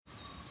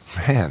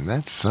Man,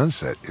 that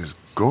sunset is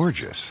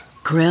gorgeous.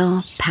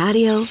 Grill,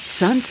 patio,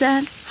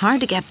 sunset.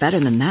 Hard to get better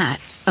than that.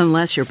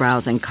 Unless you're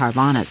browsing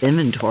Carvana's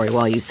inventory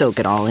while you soak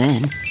it all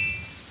in.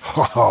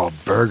 Oh,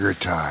 burger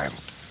time.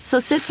 So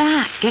sit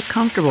back, get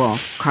comfortable.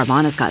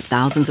 Carvana's got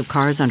thousands of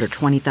cars under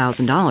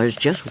 $20,000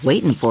 just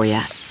waiting for you.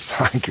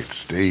 I could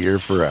stay here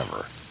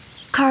forever.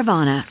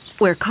 Carvana,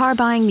 where car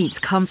buying meets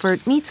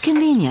comfort meets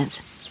convenience.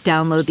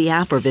 Download the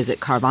app or visit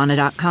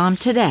Carvana.com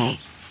today.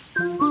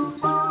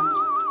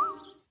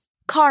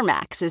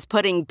 CarMax is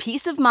putting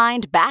peace of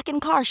mind back in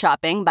car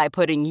shopping by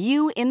putting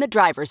you in the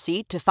driver's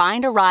seat to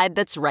find a ride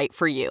that's right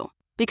for you.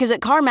 Because at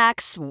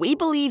CarMax, we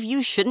believe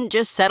you shouldn't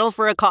just settle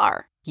for a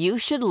car. You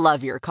should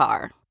love your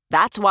car.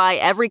 That's why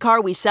every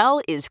car we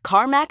sell is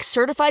CarMax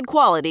certified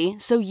quality,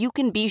 so you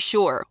can be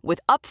sure with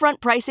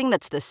upfront pricing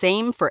that's the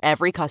same for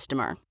every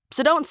customer.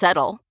 So don't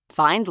settle.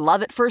 Find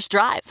love at first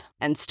drive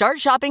and start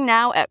shopping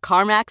now at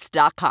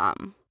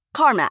CarMax.com.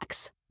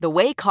 CarMax, the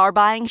way car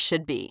buying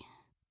should be.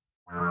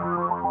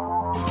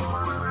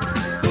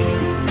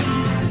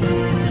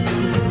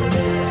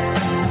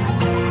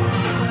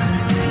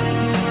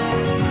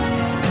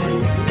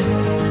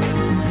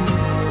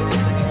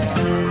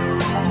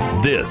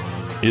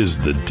 This is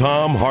the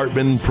Thom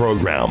Hartmann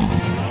Program.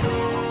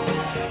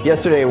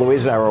 Yesterday,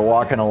 Louise and I were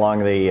walking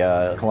along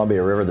the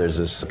Columbia River. There's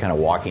this kind of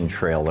walking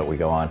trail that we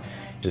go on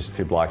just a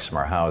few blocks from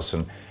our house.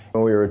 And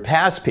when we would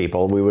pass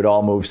people, we would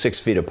all move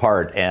 6 feet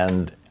apart.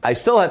 And I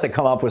still had to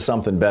come up with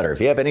something better. If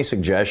you have any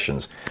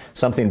suggestions,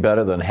 something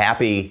better than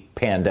happy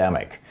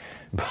pandemic.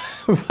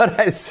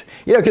 But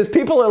because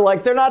people are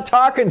like, they're not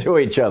talking to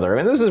each other. I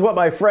mean, this is what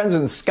my friends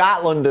in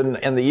Scotland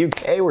and the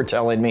UK were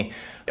telling me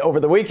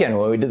over the weekend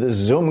when we did this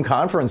Zoom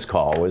conference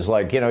call. It was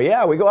like,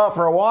 yeah, we go out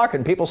for a walk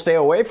and people stay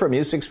away from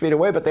you 6 feet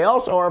away, but they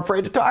also are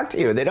afraid to talk to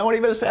you. They don't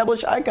even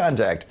establish eye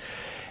contact.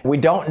 We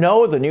don't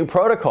know the new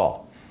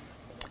protocol.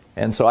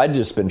 And so I'd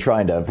just been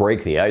trying to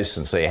break the ice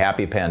and say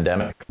happy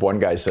pandemic. One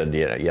guy said,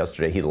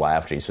 yesterday he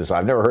laughed. He says,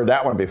 I've never heard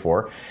that one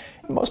before.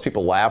 Most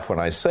people laugh when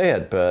I say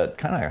it, but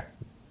kind of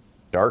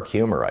dark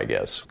humor, I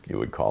guess you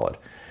would call it.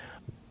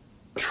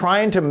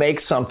 Trying to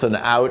make something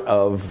out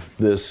of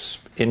this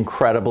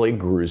incredibly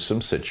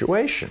gruesome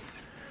situation.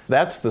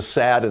 That's the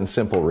sad and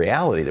simple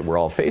reality that we're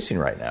all facing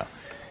right now,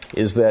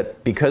 is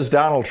that because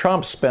Donald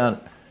Trump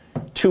spent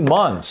 2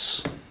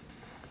 months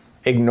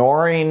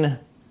ignoring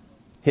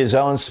his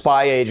own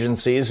spy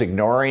agencies,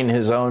 ignoring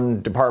his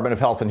own Department of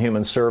Health and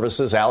Human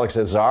Services, Alex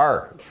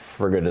Azar,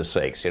 for goodness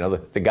sakes,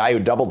 the guy who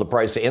doubled the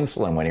price of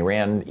insulin when he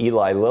ran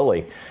Eli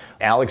Lilly.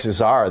 Alex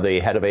Azar, the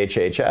head of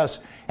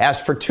HHS,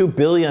 asked for $2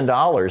 billion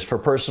for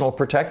personal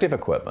protective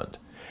equipment.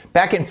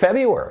 Back in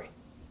February,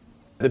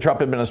 the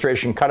Trump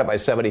administration cut it by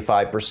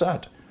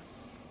 75%.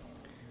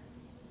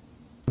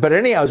 But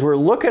anyhow, as we're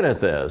looking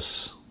at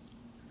this,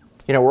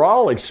 we're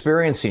all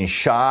experiencing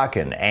shock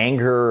and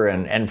anger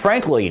and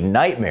frankly,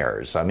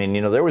 nightmares. I mean,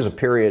 there was a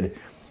period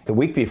the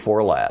week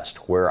before last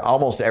where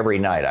almost every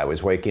night I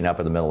was waking up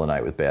in the middle of the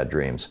night with bad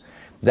dreams.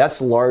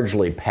 That's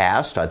largely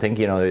past. I think,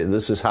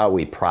 this is how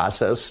we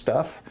process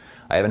stuff.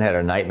 I haven't had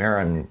a nightmare,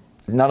 and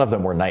none of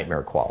them were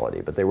nightmare quality,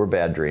 but they were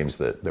bad dreams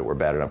that were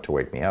bad enough to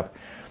wake me up.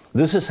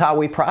 This is how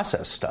we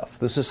process stuff.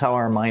 This is how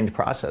our mind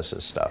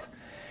processes stuff.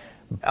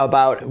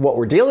 About what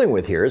we're dealing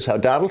with here is how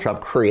Donald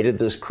Trump created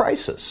this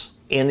crisis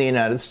in the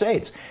United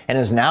States and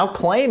is now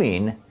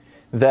claiming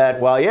that,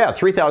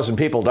 3,000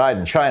 people died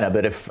in China,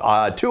 but if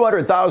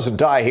 200,000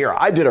 die here,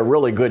 I did a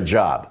really good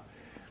job.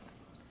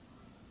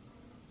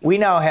 We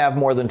now have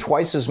more than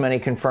twice as many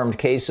confirmed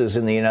cases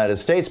in the United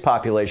States,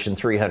 population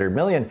 300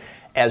 million,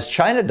 as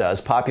China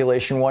does,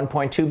 population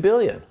 1.2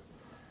 billion.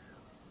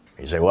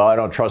 You say, I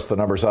don't trust the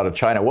numbers out of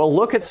China. Well,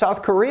 look at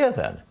South Korea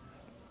then.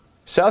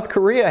 South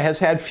Korea has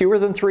had fewer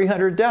than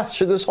 300 deaths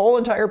through this whole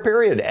entire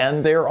period,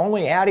 and they're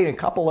only adding a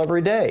couple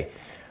every day.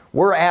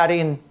 We're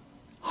adding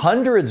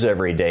hundreds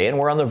every day, and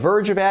we're on the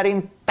verge of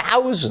adding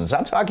thousands.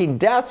 I'm talking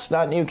deaths,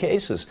 not new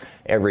cases,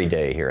 every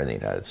day here in the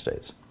United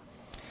States.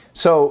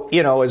 So,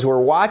 as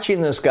we're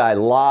watching this guy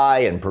lie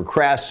and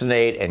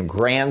procrastinate and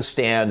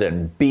grandstand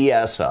and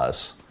BS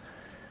us,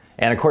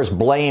 and of course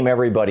blame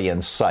everybody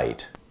in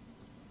sight,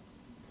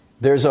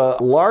 there's a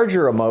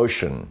larger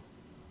emotion,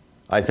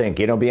 I think,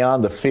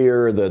 beyond the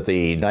fear that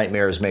the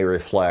nightmares may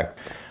reflect.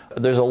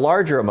 There's a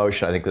larger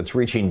emotion, I think, that's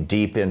reaching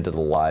deep into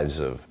the lives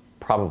of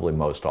probably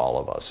most all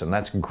of us, and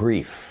that's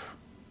grief.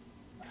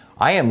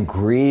 I am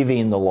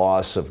grieving the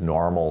loss of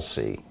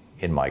normalcy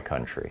in my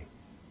country.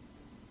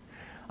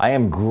 I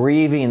am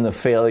grieving the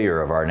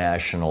failure of our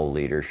national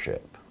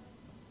leadership.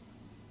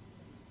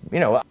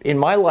 In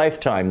my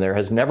lifetime, there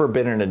has never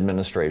been an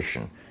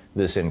administration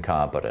this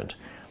incompetent.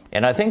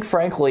 And I think,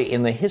 frankly,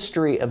 in the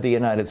history of the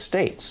United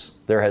States,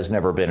 there has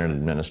never been an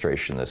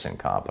administration this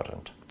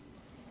incompetent.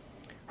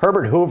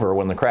 Herbert Hoover,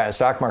 when the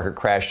stock market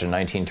crashed in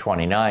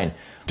 1929,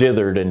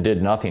 dithered and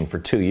did nothing for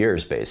 2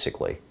 years,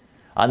 basically,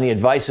 on the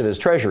advice of his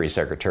Treasury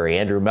Secretary,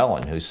 Andrew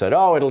Mellon, who said,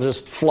 it'll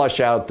just flush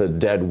out the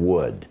dead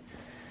wood.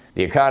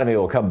 The economy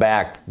will come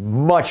back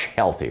much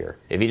healthier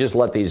if you just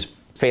let these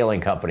failing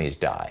companies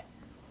die.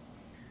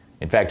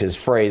 In fact, his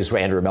phrase,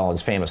 Andrew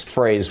Mellon's famous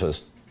phrase,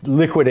 was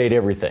liquidate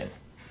everything.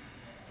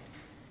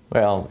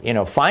 Well,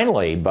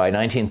 finally, by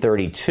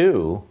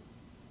 1932,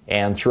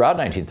 and throughout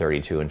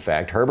 1932, in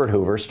fact, Herbert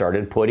Hoover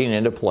started putting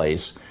into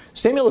place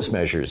stimulus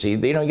measures. He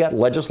got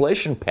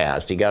legislation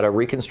passed. He got a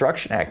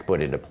Reconstruction Act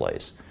put into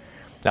place.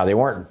 Now, they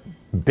weren't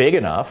big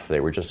enough. They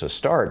were just a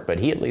start, but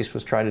he at least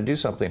was trying to do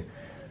something.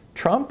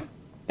 Trump,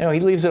 he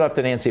leaves it up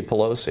to Nancy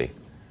Pelosi.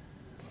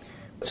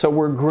 So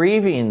we're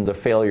grieving the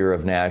failure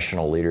of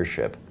national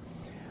leadership.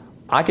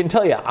 I can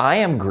tell you, I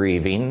am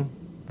grieving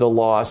the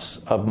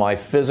loss of my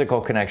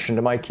physical connection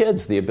to my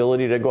kids, the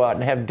ability to go out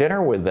and have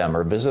dinner with them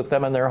or visit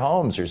them in their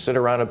homes or sit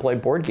around and play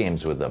board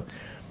games with them.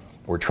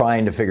 We're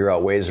trying to figure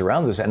out ways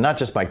around this, and not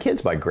just my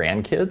kids, my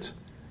grandkids,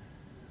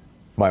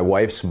 my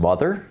wife's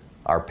mother,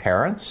 our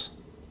parents.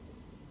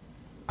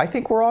 I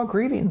think we're all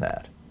grieving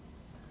that.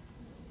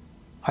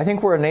 I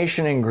think we're a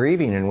nation in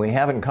grieving, and we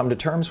haven't come to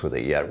terms with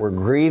it yet. We're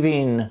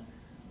grieving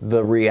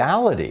the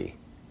reality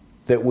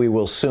that we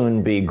will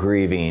soon be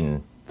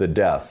grieving the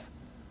death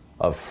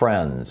of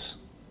friends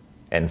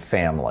and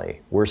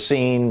family. We're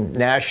seeing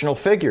national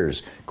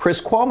figures. Chris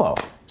Cuomo,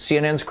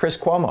 CNN's Chris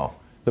Cuomo,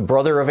 the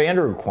brother of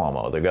Andrew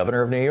Cuomo, the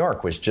governor of New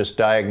York, was just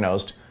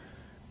diagnosed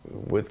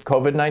with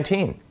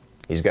COVID-19.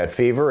 He's got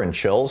fever and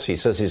chills. He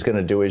says he's going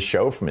to do his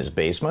show from his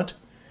basement.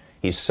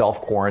 He's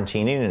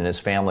self-quarantining in his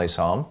family's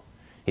home.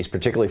 He's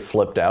particularly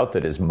flipped out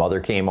that his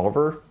mother came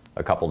over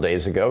a couple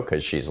days ago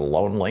because she's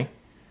lonely.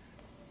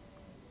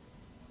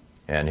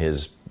 And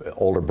his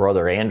older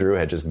brother, Andrew,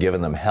 had just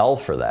given them hell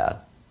for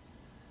that.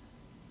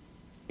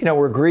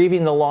 We're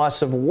grieving the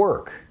loss of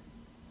work.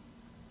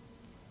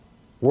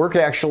 Work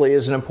actually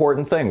is an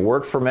important thing.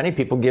 Work for many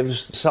people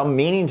gives some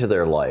meaning to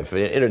their life,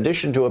 in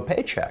addition to a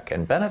paycheck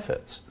and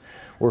benefits.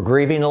 We're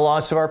grieving the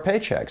loss of our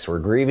paychecks. We're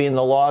grieving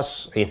the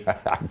loss.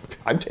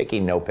 I'm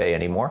taking no pay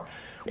anymore.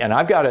 And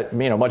I've got it,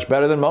 much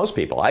better than most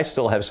people. I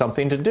still have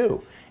something to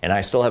do. And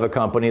I still have a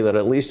company that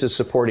at least is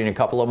supporting a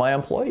couple of my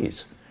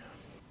employees.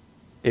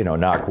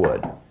 Knock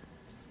wood.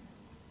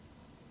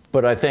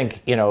 But I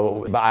think,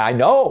 I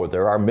know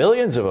there are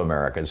millions of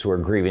Americans who are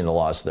grieving the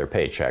loss of their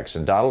paychecks.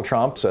 And Donald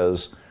Trump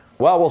says,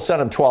 well, we'll send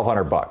them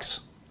 $1,200.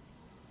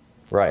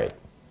 Right.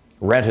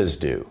 Rent is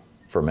due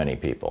for many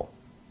people.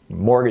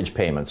 Mortgage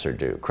payments are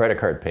due. Credit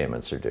card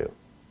payments are due.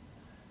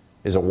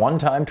 Is a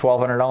one-time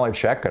 $1,200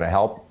 check going to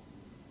help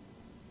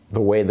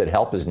the way that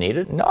help is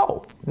needed?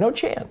 No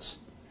chance.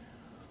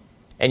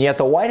 And yet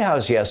the White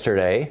House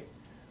yesterday,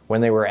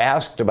 when they were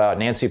asked about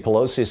Nancy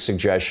Pelosi's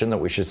suggestion that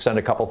we should send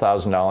a couple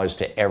 $1,000s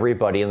to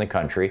everybody in the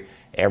country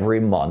every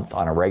month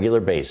on a regular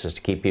basis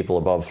to keep people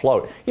above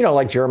float,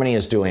 like Germany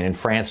is doing, and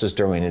France is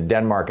doing, and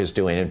Denmark is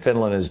doing, and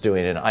Finland is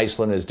doing, and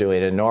Iceland is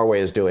doing, and Norway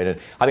is doing it.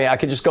 I mean, I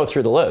could just go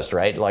through the list,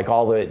 right? Like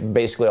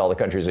basically all the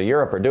countries of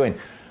Europe are doing.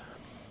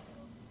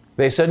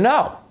 They said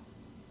no.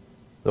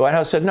 The White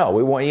House said no.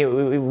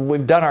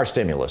 We've done our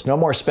stimulus. No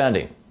more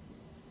spending.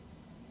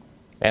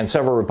 And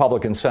several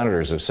Republican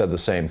senators have said the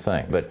same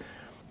thing. But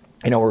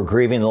we're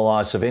grieving the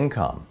loss of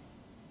income.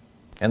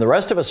 And the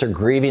rest of us are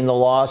grieving the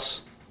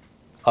loss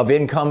of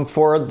income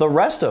for the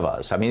rest of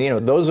us. I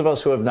mean, those of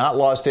us who have not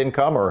lost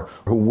income or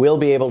who will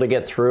be able to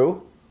get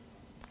through,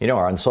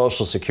 are on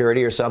Social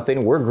Security or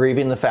something, we're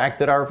grieving the fact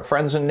that our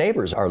friends and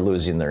neighbors are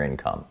losing their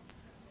income.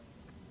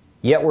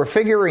 Yet we're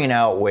figuring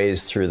out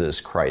ways through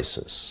this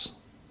crisis.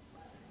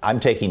 I'm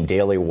taking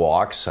daily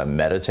walks, I'm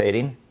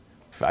meditating.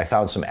 I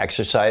found some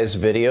exercise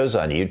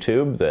videos on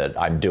YouTube that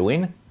I'm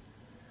doing.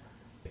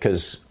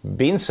 Because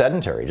being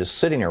sedentary, just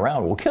sitting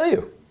around, will kill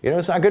you.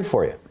 It's not good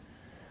for you.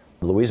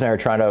 Louise and I are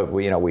trying to,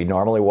 we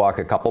normally walk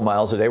a couple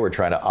miles a day. We're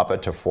trying to up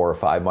it to 4 or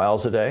 5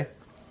 miles a day.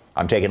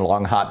 I'm taking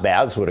long hot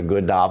baths with a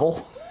good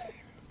novel.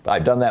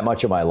 I've done that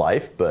much of my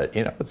life, but,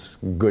 it's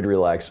good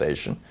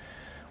relaxation.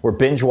 We're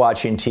binge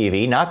watching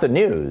TV, not the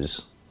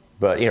news,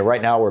 but,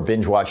 right now we're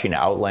binge watching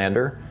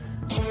Outlander.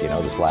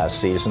 This last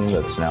season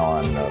that's now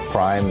on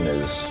Prime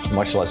is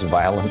much less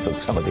violent than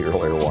some of the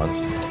earlier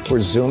ones.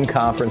 We're Zoom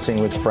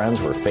conferencing with friends.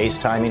 We're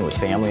FaceTiming with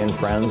family and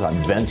friends. I'm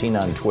venting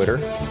on Twitter.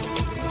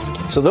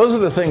 So those are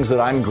the things that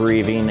I'm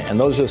grieving, and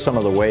those are some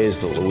of the ways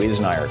that Louise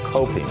and I are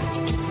coping.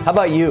 How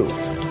about you?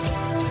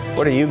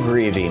 What are you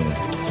grieving,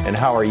 and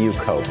how are you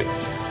coping?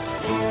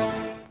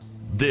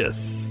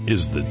 This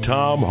is the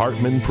Thom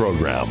Hartmann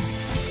Program.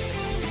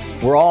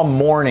 We're all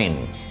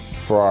mourning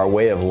for our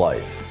way of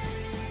life.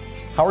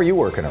 How are you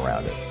working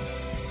around it?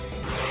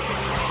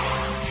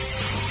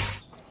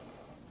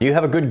 Do you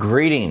have a good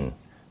greeting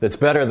that's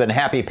better than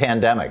happy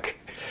pandemic?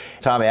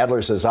 Tom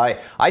Adler says,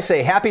 I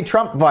say happy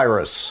Trump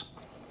virus.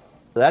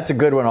 That's a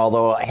good one,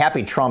 although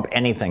happy Trump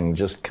anything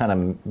just kind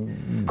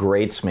of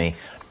grates me.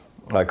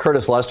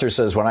 Curtis Lester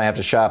says, when I have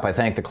to shop, I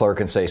thank the clerk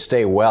and say,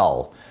 stay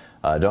well.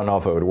 Don't know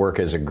if it would work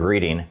as a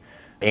greeting.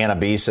 Anna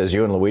B says,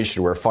 you and Louise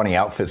should wear funny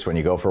outfits when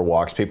you go for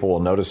walks. People will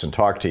notice and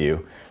talk to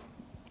you.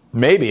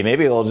 Maybe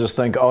they'll just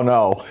think, oh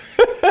no.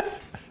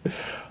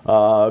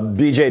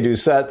 BJ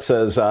Doucette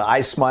says, I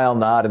smile,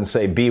 nod, and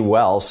say, be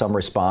well. Some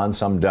respond,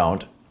 some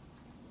don't.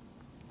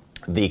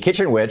 The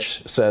Kitchen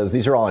Witch says,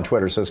 these are all on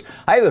Twitter, says,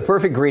 I have the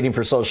perfect greeting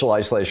for social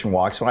isolation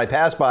walks. When I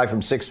pass by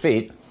from 6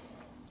 feet,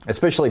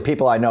 especially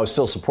people I know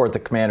still support the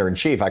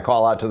commander-in-chief, I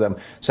call out to them,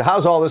 so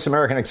how's all this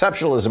American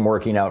exceptionalism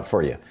working out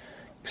for you?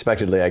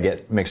 Expectedly, I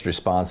get mixed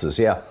responses.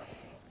 Yeah,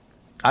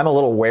 I'm a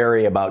little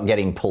wary about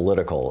getting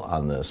political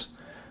on this.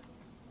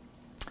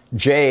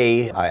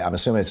 Jay, I'm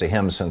assuming it's a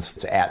him since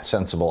it's at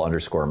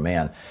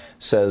sensible_man,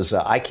 says,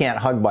 I can't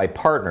hug my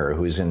partner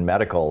who's in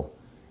medical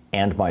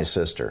and my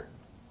sister.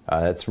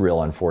 That's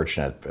real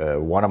unfortunate.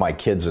 One of my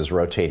kids is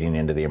rotating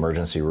into the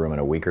emergency room in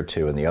a week or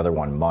two, and the other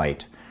one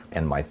might.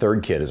 And my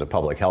third kid is a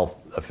public health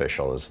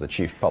official, is the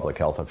chief public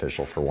health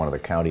official for one of the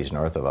counties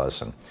north of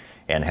us,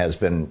 and has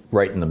been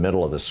right in the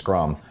middle of the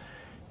scrum.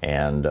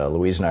 And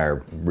Louise and I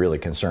are really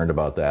concerned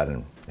about that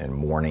and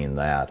mourning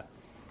that.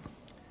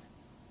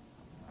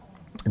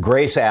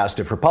 Grace asked,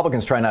 if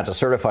Republicans try not to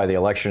certify the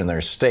election in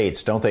their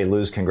states, don't they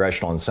lose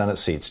congressional and Senate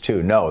seats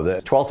too? No, the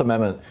 12th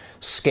Amendment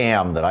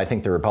scam that I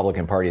think the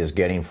Republican Party is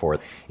getting for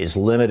is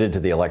limited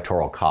to the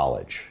Electoral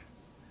College.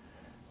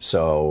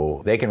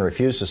 So they can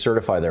refuse to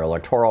certify their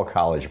Electoral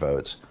College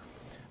votes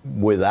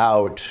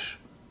without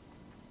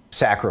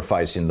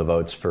sacrificing the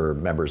votes for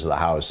members of the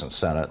House and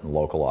Senate and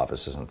local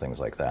offices and things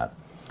like that.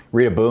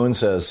 Rita Boone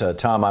says,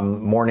 Tom,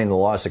 I'm mourning the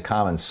loss of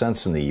common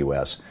sense in the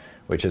U.S.,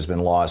 which has been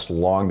lost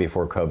long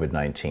before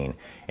COVID-19.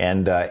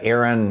 And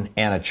Aaron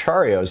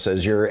Anachario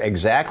says, you're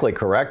exactly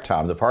correct,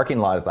 Tom. The parking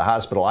lot at the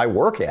hospital I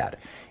work at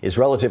is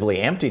relatively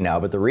empty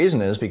now, but the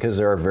reason is because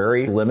there are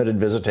very limited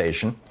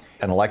visitation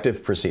and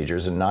elective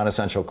procedures, and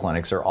non-essential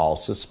clinics are all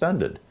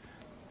suspended.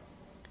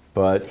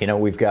 But,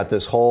 we've got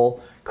this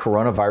whole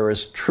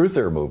coronavirus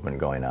truther movement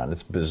going on.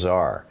 It's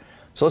bizarre.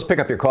 So let's pick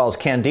up your calls.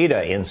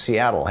 Candida in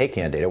Seattle. Hey,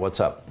 Candida, what's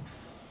up?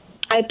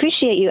 I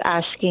appreciate you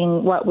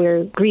asking what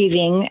we're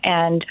grieving,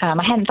 and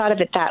I hadn't thought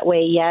of it that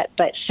way yet,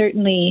 but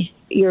certainly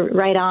you're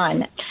right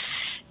on.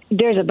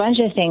 There's a bunch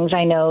of things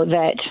I know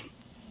that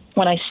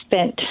when I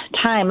spent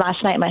time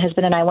last night, my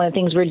husband and I, one of the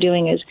things we're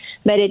doing is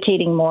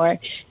meditating more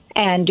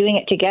and doing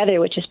it together,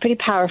 which is pretty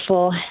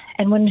powerful.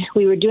 And when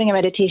we were doing a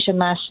meditation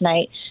last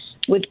night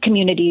with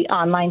community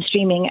online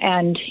streaming,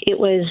 and it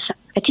was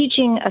a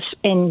teaching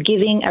in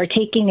giving, or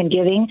taking and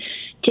giving,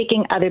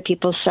 taking other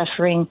people's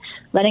suffering,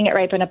 letting it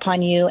ripen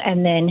upon you,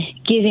 and then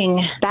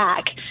giving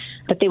back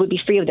that they would be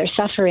free of their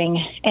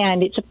suffering.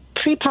 And it's a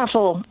pretty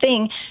powerful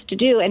thing to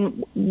do.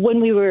 And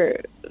when we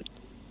were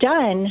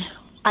done,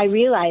 I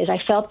realized I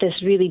felt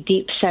this really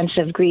deep sense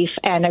of grief,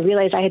 and I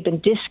realized I had been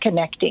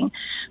disconnecting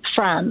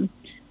from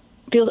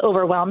feels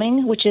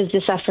overwhelming, which is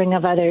the suffering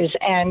of others.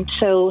 And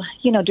so,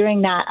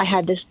 during that, I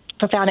had this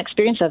profound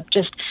experience of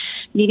just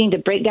needing to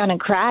break down and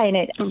cry.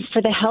 And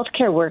for the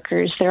healthcare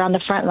workers, they're on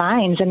the front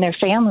lines, and their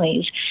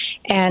families,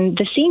 and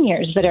the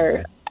seniors that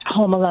are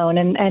home alone,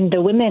 and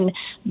the women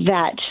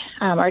that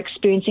are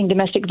experiencing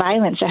domestic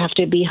violence that have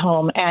to be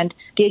home, and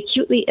the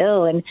acutely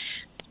ill, and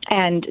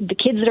the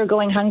kids that are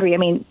going hungry. I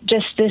mean,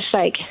 just this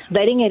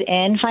letting it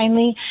in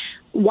finally.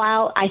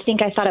 While I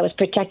think I thought I was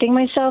protecting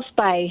myself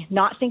by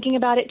not thinking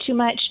about it too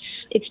much,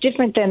 it's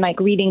different than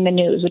reading the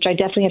news, which I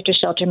definitely have to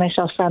shelter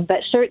myself from. But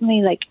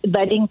certainly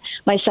letting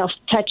myself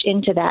touch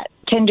into that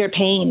tender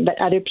pain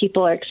that other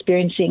people are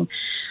experiencing,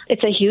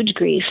 it's a huge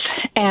grief.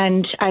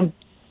 And I'm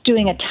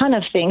doing a ton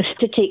of things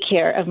to take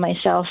care of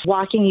myself.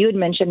 Walking, you had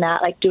mentioned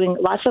that, doing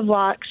lots of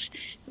walks,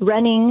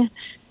 running,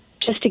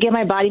 just to get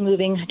my body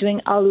moving,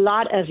 doing a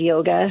lot of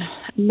yoga,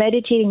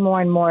 meditating more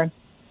and more,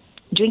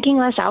 drinking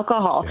less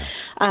alcohol. Yeah.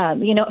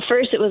 At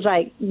first it was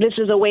this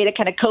is a way to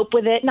kind of cope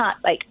with it, not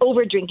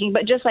over drinking,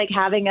 but just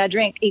having a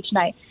drink each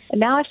night.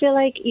 And now I feel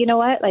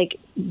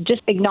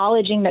just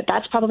acknowledging that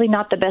that's probably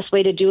not the best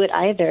way to do it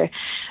either.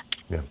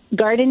 Yeah.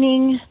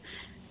 Gardening,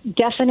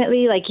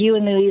 definitely, you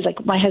and Louise,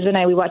 my husband and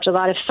I, we watch a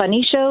lot of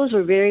funny shows.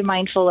 We're very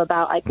mindful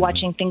about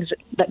watching things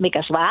that make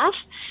us laugh.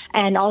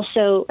 And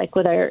also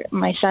with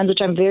my sons,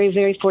 which I'm very,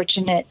 very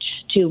fortunate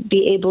to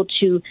be able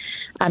to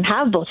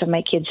have both of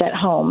my kids at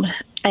home.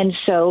 And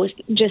so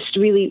just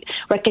really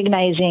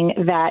recognizing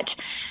that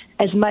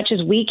as much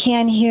as we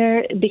can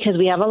here, because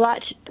we have a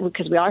lot,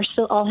 because we are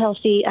still all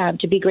healthy,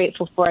 to be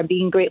grateful for. I'm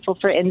being grateful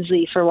for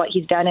Inslee for what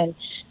he's done in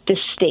this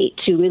state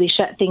to really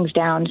shut things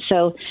down.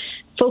 So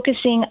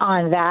focusing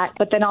on that,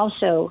 but then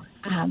also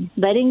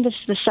letting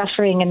the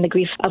suffering and the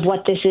grief of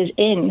what this is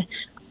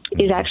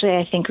is actually,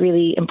 I think,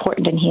 really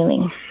important and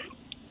healing.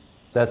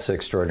 That's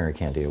extraordinary,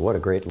 Candida. What a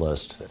great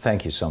list.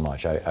 Thank you so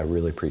much. I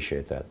really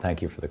appreciate that.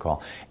 Thank you for the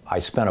call. I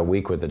spent a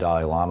week with the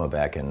Dalai Lama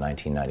back in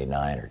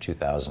 1999 or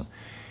 2000.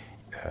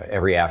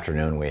 Every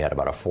afternoon we had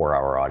about a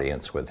 4-hour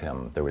audience with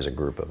him. There was a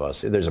group of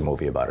us. There's a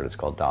movie about it. It's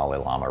called Dalai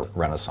Lama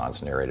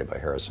Renaissance, narrated by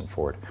Harrison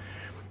Ford.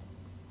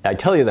 I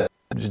tell you that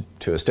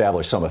to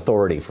establish some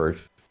authority for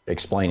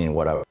explaining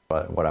what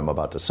I'm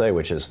about to say,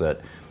 which is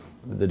that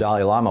the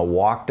Dalai Lama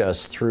walked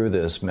us through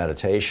this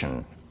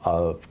meditation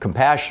of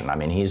compassion. I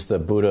mean, he's the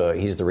Buddha,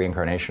 he's the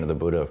reincarnation of the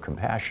Buddha of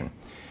compassion.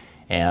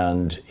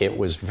 And it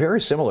was very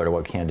similar to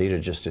what Candida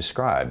just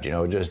described,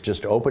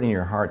 just opening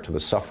your heart to the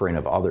suffering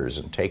of others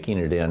and taking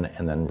it in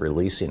and then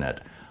releasing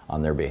it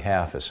on their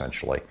behalf,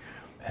 essentially.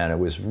 And it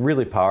was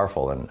really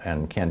powerful.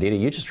 And Candida,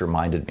 you just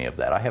reminded me of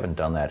that. I haven't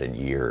done that in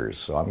years,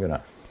 so I'm going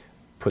to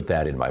put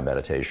that in my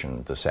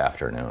meditation this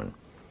afternoon.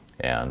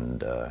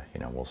 And,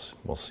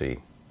 we'll see.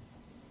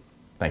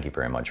 Thank you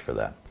very much for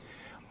that.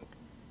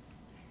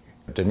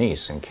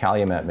 Denise in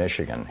Calumet,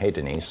 Michigan. Hey,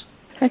 Denise.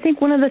 I think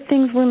one of the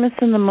things we're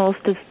missing the most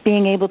is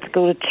being able to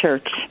go to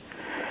church.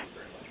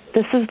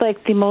 This is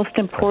like the most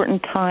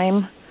important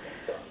time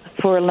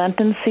for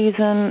Lenten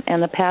season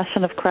and the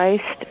Passion of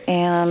Christ,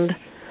 and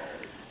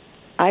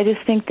I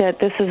just think that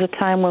this is a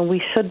time when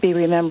we should be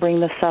remembering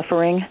the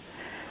suffering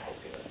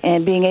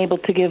and being able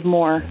to give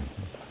more.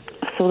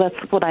 So that's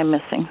what I'm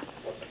missing.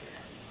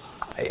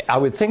 I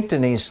would think,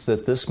 Denise,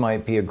 that this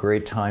might be a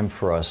great time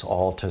for us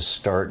all to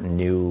start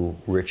new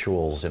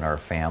rituals in our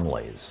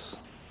families.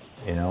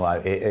 You know,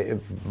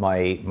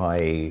 my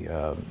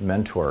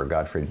mentor,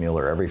 Gottfried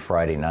Mueller, every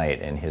Friday night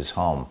in his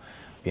home,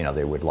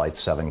 they would light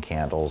 7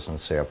 candles and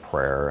say a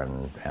prayer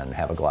and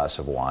have a glass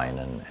of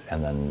wine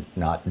and then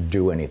not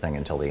do anything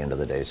until the end of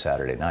the day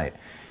Saturday night.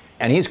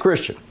 And he's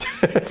Christian.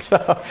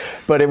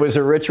 But it was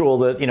a ritual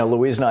that,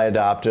 Louise and I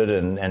adopted,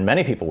 and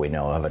many people we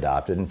know have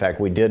adopted. In fact,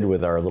 we did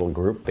with our little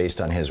group based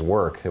on his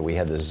work, that we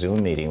had this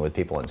Zoom meeting with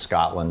people in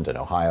Scotland and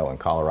Ohio and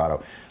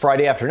Colorado.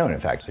 Friday afternoon, in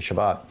fact, the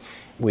Shabbat.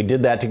 We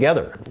did that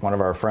together. One of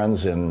our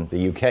friends in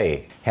the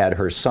UK had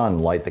her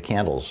son light the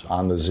candles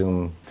on the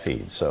Zoom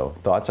feed. So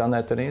thoughts on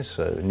that, Denise?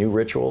 New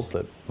rituals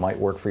that might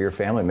work for your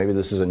family? Maybe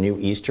this is a new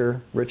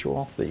Easter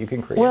ritual that you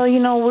can create? Well,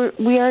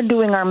 we are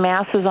doing our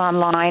masses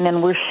online,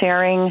 and we're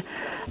sharing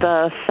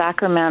the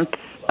sacrament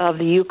of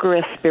the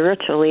Eucharist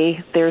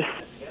spiritually. There's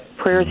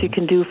prayers you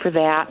can do for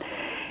that.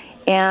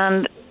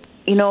 And,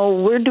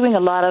 we're doing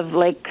a lot of,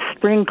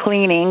 spring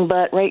cleaning,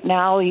 but right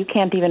now you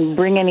can't even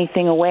bring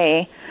anything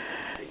away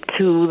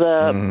to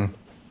the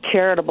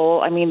charitable.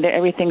 I mean,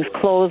 everything's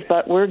closed,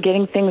 but we're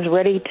getting things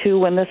ready to,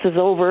 when this is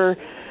over,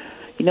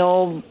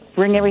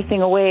 bring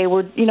everything away.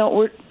 We're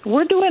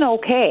doing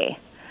okay.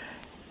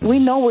 We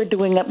know we're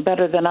doing it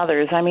better than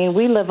others. I mean,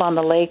 we live on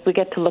the lake. We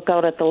get to look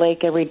out at the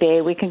lake every day.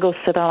 We can go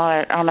sit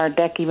on our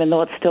deck, even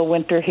though it's still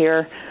winter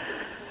here,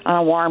 on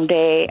a warm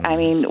day. I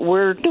mean,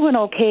 we're doing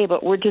okay,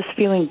 but we're just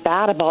feeling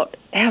bad about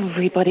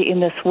everybody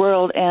in this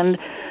world. And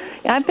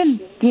I've been,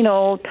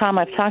 Thom,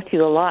 I've talked to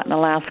you a lot in the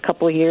last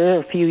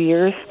few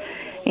years,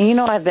 and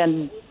I've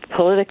been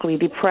politically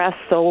depressed.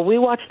 So we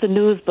watch the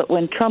news, but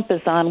when Trump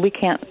is on, we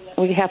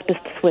have to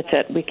switch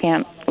it. We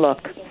can't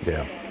look.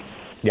 Yeah,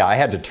 I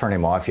had to turn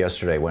him off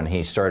yesterday when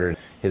he started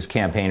his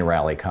campaign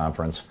rally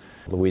conference.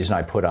 Louise and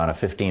I put on a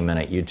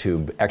 15-minute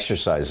YouTube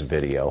exercise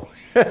video.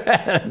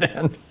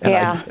 and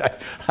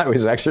I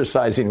was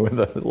exercising with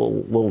the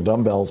little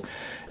dumbbells.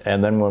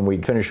 And then when we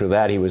finished with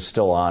that, he was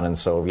still on. And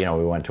so, we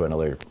went to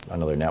another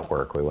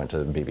network. We went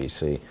to the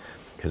BBC.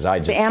 Because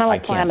the Animal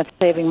Planet's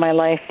saving my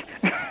life.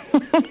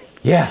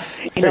 Yeah,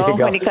 there you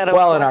go.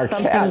 And our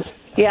cat.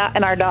 Yeah,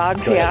 and our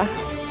dogs, yeah.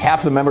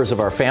 Half the members of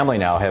our family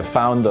now have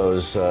found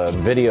those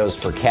videos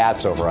for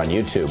cats over on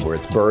YouTube, where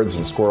it's birds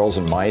and squirrels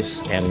and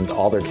mice, and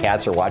all their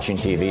cats are watching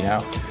TV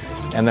now.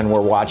 And then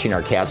we're watching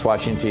our cats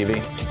watching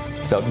TV.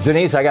 So,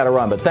 Denise, I got to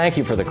run, but thank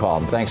you for the call,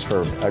 and thanks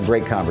for a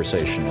great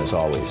conversation, as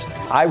always.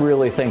 I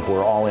really think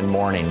we're all in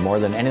mourning more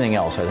than anything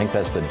else. I think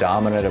that's the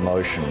dominant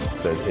emotion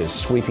that is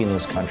sweeping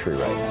this country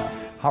right now.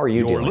 How are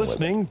you dealing with it? You're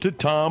listening to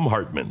Thom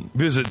Hartmann.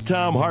 Visit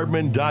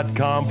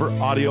ThomHartmann.com for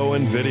audio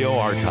and video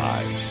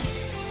archives.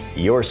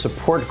 Your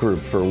support group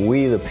for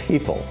We the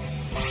People.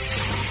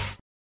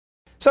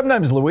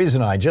 Sometimes Louise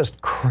and I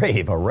just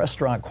crave a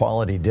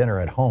restaurant-quality dinner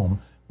at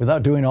home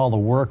without doing all the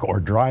work or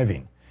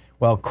driving.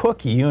 Well,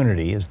 Cook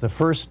Unity is the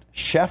first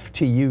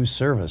chef-to-you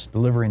service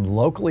delivering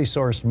locally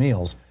sourced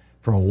meals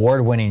from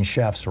award-winning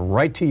chefs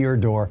right to your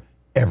door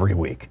every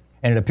week.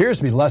 And it appears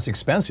to be less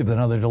expensive than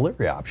other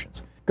delivery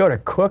options. Go to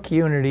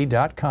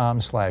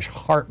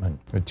cookunity.com/Hartmann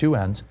with 2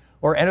 N's,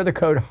 or enter the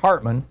code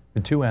Hartmann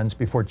with 2 N's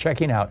before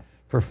checking out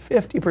for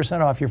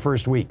 50% off your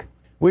first week.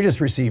 We just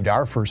received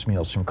our first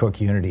meals from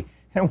Cook Unity,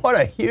 and what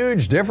a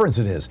huge difference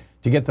it is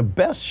to get the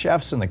best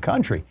chefs in the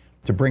country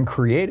to bring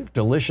creative,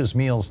 delicious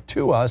meals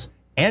to us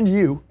and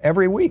you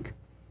every week.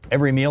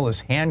 Every meal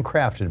is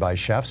handcrafted by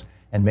chefs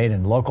and made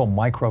in local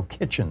micro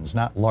kitchens,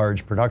 not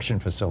large production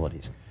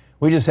facilities.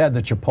 We just had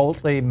the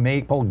Chipotle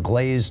maple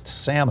glazed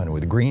salmon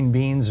with green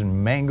beans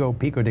and mango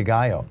pico de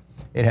gallo.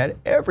 It had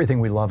everything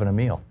we love in a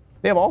meal.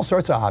 They have all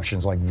sorts of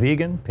options like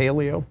vegan,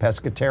 paleo,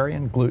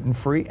 pescatarian,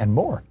 gluten-free, and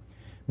more.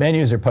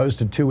 Menus are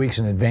posted 2 weeks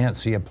in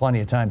advance, so you have plenty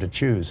of time to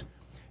choose.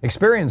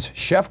 Experience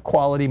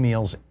chef-quality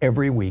meals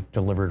every week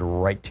delivered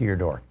right to your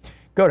door.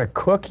 Go to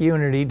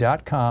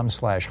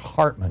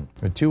cookunity.com/Hartmann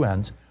with 2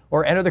 N's,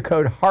 or enter the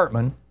code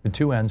Hartmann with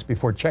 2 N's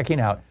before checking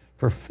out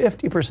for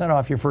 50%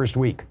 off your first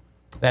week.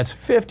 That's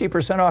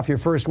 50% off your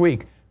first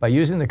week by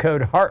using the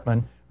code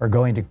Hartmann or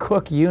going to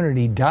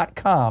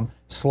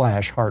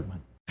cookunity.com/Hartmann.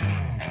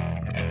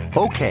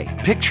 Okay,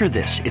 picture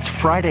this. It's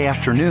Friday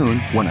afternoon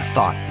when a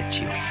thought hits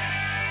you.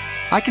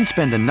 I can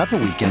spend another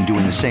weekend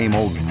doing the same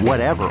old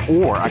whatever,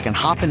 or I can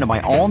hop into my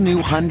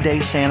all-new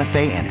Hyundai Santa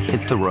Fe and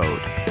hit the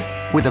road.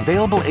 With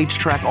available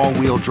H-Track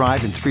all-wheel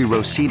drive and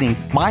 3-row seating,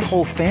 my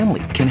whole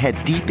family can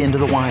head deep into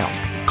the wild.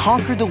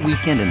 Conquer the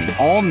weekend in the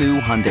all-new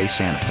Hyundai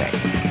Santa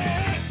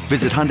Fe.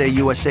 Visit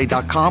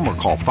HyundaiUSA.com or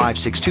call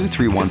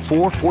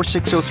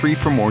 562-314-4603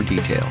 for more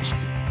details.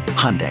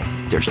 Hyundai,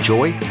 there's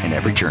joy in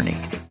every journey.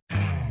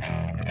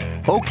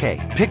 Okay,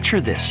 picture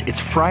this.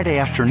 It's Friday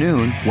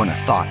afternoon when a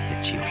thought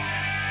hits you.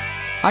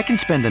 I can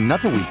spend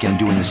another weekend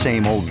doing the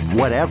same old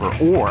whatever,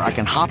 or I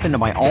can hop into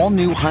my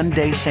all-new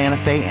Hyundai Santa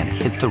Fe and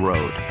hit the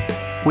road.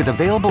 With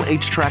available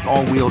H-Track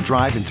all-wheel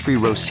drive and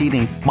 3-row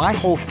seating, my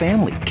whole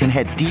family can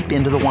head deep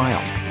into the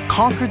wild.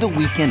 Conquer the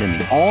weekend in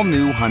the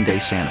all-new Hyundai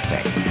Santa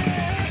Fe.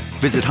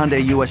 Visit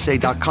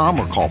HyundaiUSA.com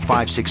or call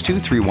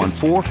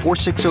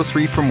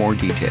 562-314-4603 for more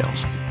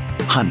details.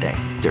 Hyundai,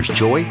 there's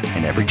joy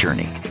in every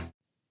journey.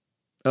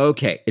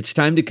 Okay, it's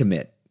time to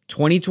commit.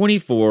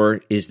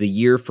 2024 is the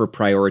year for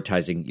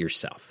prioritizing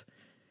yourself.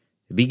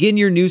 Begin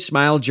your new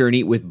smile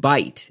journey with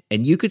Byte,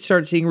 and you could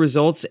start seeing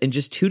results in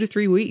just 2 to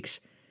 3 weeks.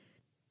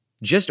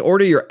 Just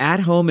order your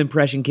at-home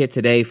impression kit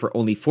today for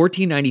only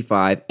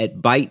 $14.95 at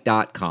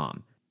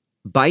Byte.com.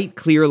 Byte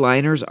clear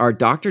liners are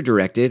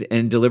doctor-directed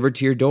and delivered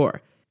to your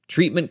door.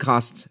 Treatment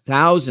costs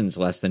thousands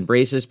less than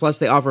braces, plus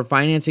they offer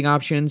financing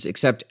options,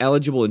 accept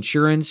eligible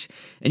insurance,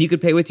 and you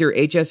could pay with your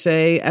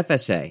HSA,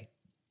 FSA.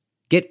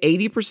 Get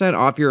 80%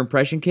 off your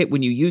impression kit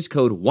when you use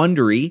code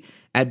WONDERY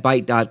at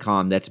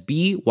Byte.com. That's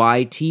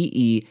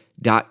BYTE.com.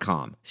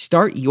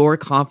 Start your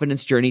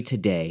confidence journey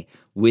today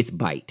with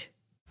Byte.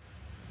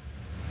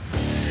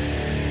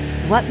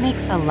 What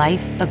makes a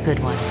life a good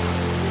one?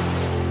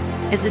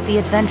 Is it the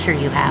adventure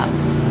you have?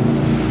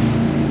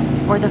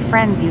 Or the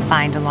friends you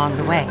find along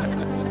the way?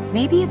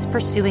 Maybe it's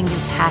pursuing your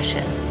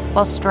passion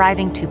while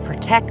striving to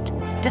protect,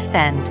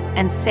 defend,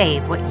 and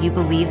save what you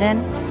believe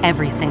in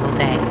every single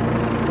day.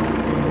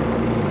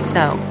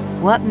 So,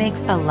 what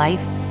makes a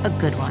life a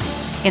good one?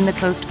 In the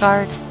Coast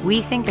Guard,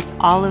 we think it's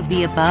all of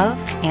the above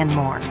and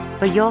more,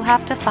 but you'll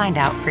have to find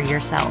out for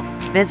yourself.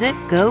 Visit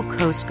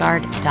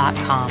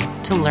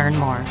gocoastguard.com to learn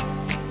more.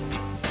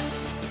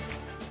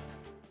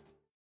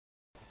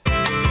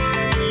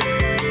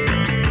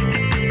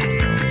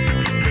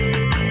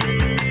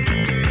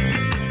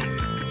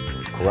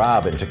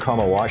 Rob in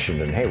Tacoma,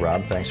 Washington. Hey,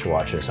 Rob, thanks for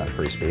watching us on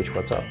Free Speech.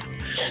 What's up?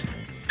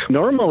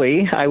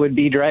 Normally, I would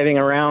be driving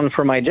around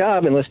for my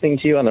job and listening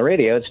to you on the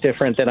radio. It's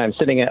different than I'm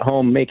sitting at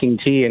home making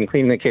tea and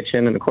cleaning the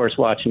kitchen and, of course,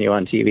 watching you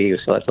on TV,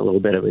 so that's a little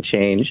bit of a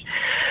change.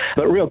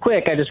 But real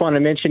quick, I just want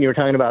to mention you were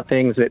talking about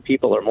things that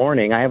people are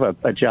mourning. I have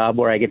a job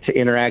where I get to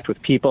interact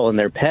with people and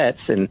their pets,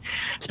 and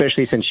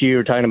especially since you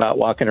were talking about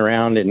walking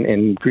around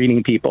and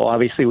greeting people,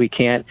 obviously we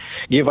can't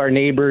give our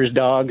neighbors'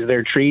 dogs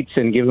their treats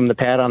and give them the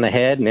pat on the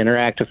head and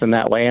interact with them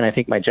that way, and I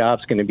think my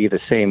job's going to be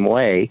the same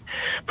way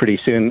pretty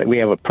soon. We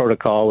have a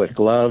protocol with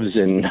gloves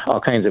and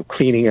all kinds of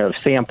cleaning of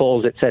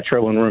samples, et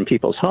cetera, when we're in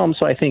people's homes.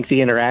 So I think the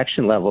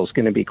interaction level is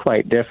going to be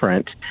quite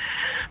different.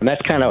 And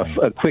that's kind of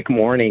a quick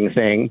mourning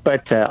thing.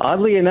 But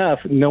oddly enough,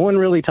 no one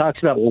really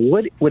talks about, well,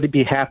 what would it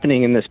be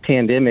happening in this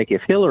pandemic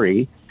if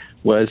Hillary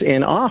was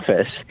in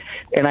office?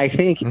 And I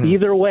think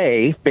either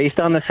way,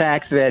 based on the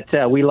fact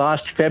that we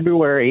lost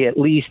February, at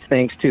least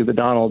thanks to the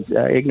Donald's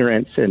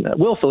ignorance and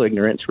willful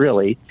ignorance,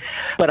 really.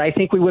 But I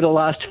think we would have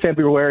lost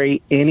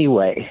February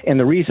anyway. And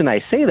the reason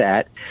I say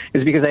that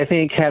is because I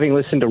think, having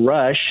listened to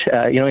Rush,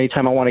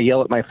 anytime I want to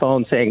yell at my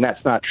phone saying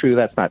that's not true,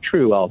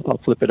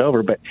 I'll flip it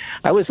over. But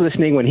I was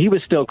listening when he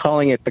was still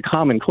calling it the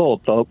common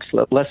cold, folks,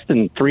 less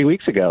than 3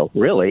 weeks ago,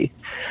 really.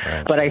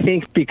 Right. But I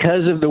think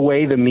because of the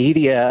way the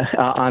media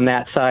on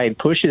that side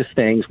pushes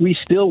things, we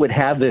still would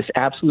have this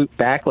absolute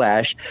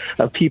backlash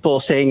of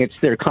people saying it's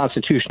their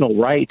constitutional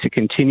right to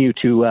continue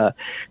to,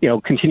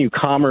 continue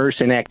commerce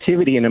and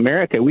activity in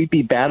America. We'd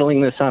be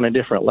battling this on a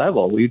different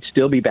level. We'd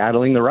still be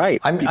battling the right.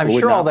 I'm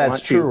sure all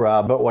that's true,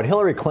 Rob, but what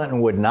Hillary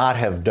Clinton would not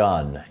have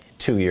done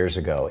 2 years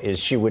ago is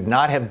she would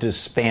not have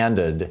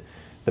disbanded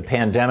the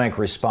pandemic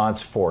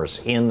response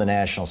force in the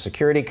National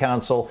Security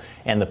Council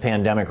and the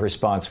pandemic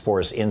response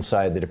force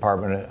inside the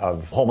Department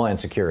of Homeland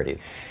Security.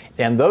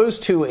 And those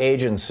two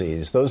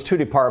agencies, those two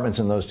departments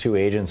and those two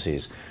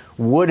agencies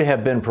would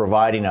have been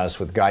providing us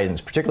with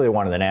guidance, particularly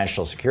one of the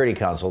National Security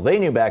Council. They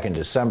knew back in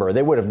December,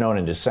 they would have known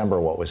in December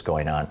what was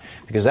going on,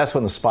 because that's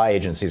when the spy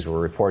agencies were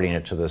reporting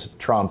it to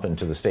Trump and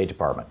to the State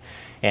Department.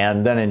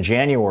 And then in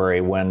January,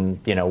 when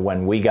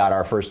we got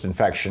our first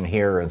infection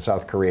here and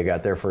South Korea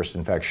got their first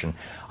infection,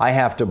 I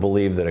have to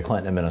believe that a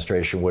Clinton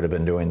administration would have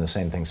been doing the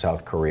same thing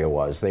South Korea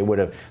was. They would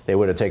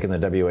have taken the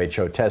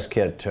WHO test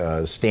kit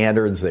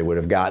standards. They would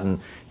have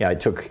gotten. It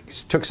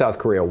took South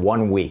Korea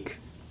 1 week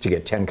to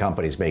get 10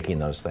 companies making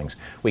those things.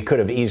 We could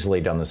have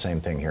easily done the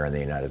same thing here in the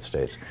United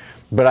States.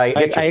 But I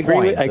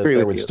agree that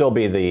there would still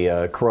be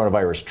the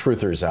coronavirus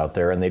truthers out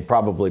there, and they'd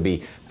probably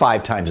be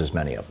 5 times as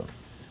many of them.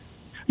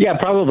 Yeah,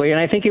 probably. And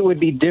I think it would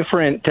be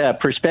different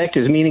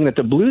perspectives, meaning that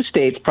the blue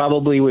states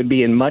probably would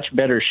be in much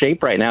better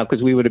shape right now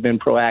because we would have been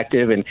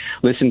proactive and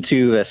listened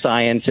to the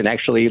science and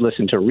actually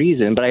listened to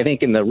reason. But I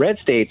think in the red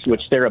states,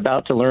 which they're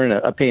about to learn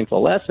a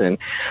painful lesson,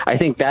 I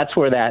think that's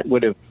where that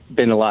would have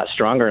been a lot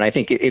stronger, and I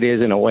think it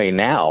is in a way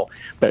now.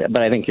 But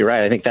I think you're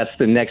right. I think that's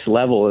the next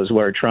level, is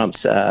where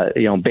Trump's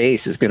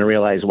base is going to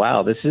realize,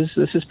 wow, this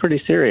is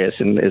pretty serious.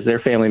 And as their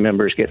family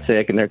members get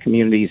sick and their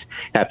communities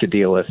have to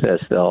deal with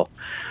this, they'll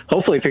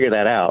hopefully figure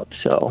that out.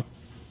 So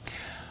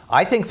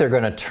I think they're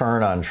going to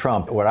turn on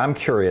Trump. What I'm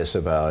curious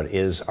about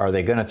is, are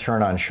they going to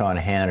turn on Sean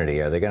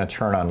Hannity? Are they going to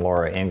turn on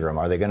Laura Ingraham?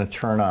 Are they going to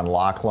turn on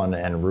Lachlan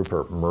and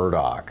Rupert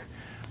Murdoch?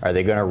 Are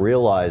they going to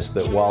realize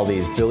that while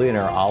these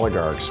billionaire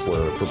oligarchs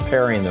were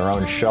preparing their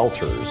own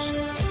shelters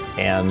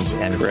and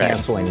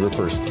canceling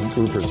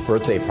Rupert's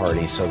birthday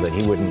party so that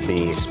he wouldn't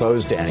be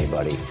exposed to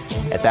anybody,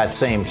 at that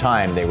same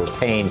time they were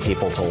paying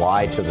people to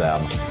lie to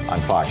them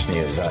on Fox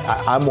News?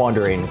 I'm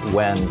wondering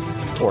when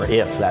or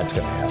if that's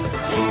going to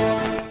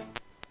happen.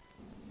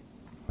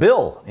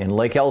 Bill in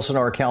Lake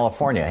Elsinore,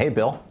 California. Hey,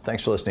 Bill.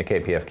 Thanks for listening to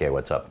KPFK.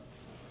 What's up?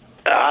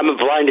 I'm a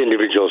blind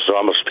individual, so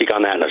I'm going to speak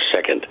on that in a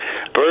second.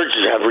 Birds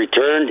have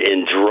returned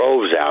in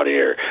droves out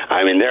here.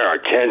 I mean, there are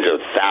tens of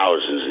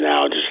thousands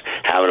now just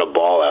having a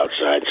ball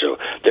outside. So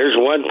there's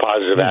one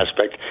positive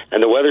aspect,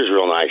 and the weather's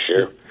real nice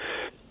here.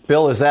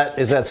 Bill, is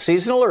that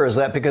seasonal, or is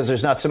that because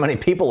there's not so many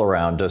people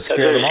around to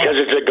scare them off? Because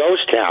it's a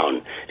ghost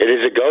town. It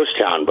is a ghost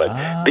town.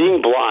 But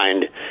being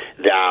blind,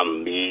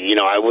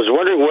 I was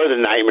wondering where the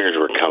nightmares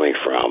were coming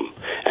from.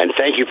 And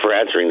thank you for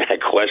answering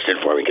that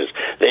question for me, because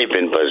they've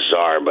been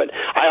bizarre. But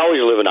I always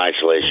live in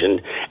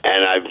isolation,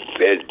 and I've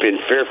been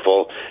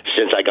fearful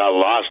since I got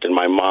lost in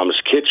my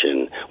mom's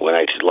kitchen when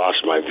I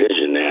lost my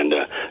vision. And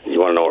you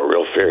want to know what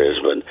real fear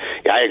is. But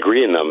I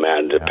agree in them,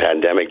 man. The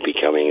pandemic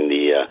becoming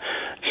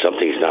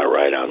something's not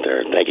right out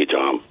there. Thank you,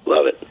 Tom.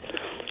 Love it.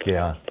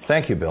 Yeah.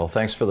 Thank you, Bill.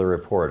 Thanks for the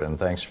report, and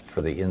thanks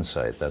for the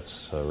insight.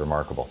 That's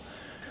remarkable.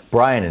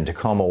 Brian in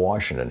Tacoma,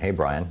 Washington. Hey,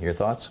 Brian, your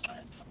thoughts?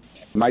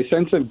 My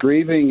sense of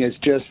grieving is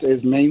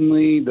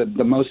mainly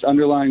the most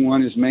underlying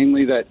one is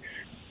mainly that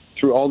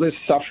through all this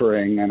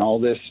suffering and all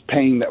this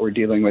pain that we're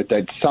dealing with,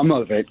 that some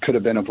of it could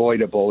have been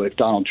avoidable if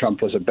Donald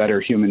Trump was a better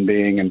human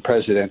being and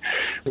president.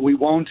 We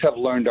won't have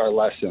learned our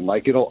lesson.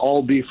 Like, it'll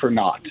all be for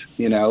naught.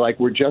 Like,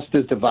 we're just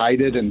as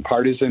divided and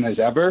partisan as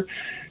ever.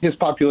 His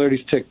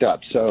popularity's ticked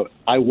up. So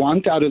I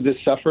want out of this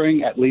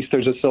suffering, at least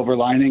there's a silver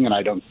lining, and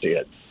I don't see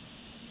it.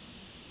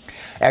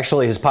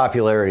 Actually, his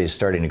popularity is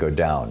starting to go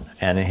down,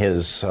 and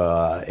his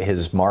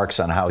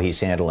marks on how he's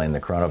handling the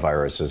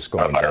coronavirus is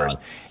going down.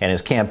 And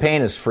his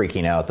campaign is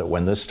freaking out that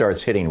when this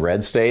starts hitting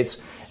red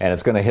states, and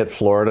it's going to hit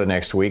Florida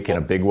next week in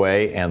a big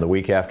way, and the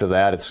week after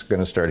that, it's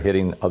going to start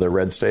hitting other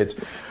red states.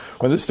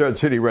 When this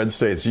starts hitting red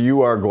states,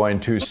 you are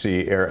going to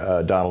see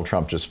Donald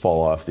Trump just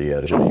fall off the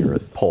edge of the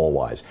earth,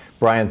 poll-wise.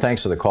 Brian,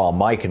 thanks for the call.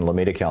 Mike in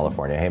Lomita,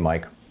 California. Hey,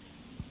 Mike.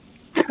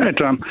 Hi,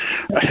 Tom.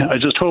 I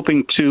was just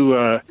hoping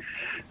to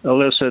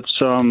elicit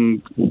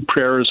some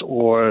prayers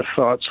or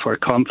thoughts for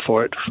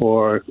comfort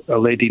for a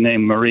lady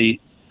named Marie,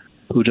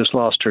 who just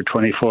lost her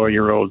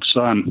 24-year-old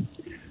son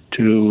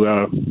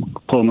to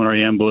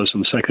pulmonary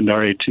embolism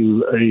secondary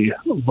to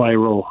a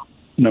viral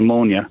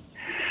pneumonia.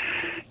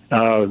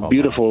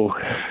 Beautiful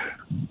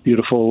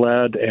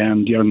lad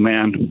and young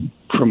man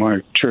from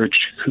our church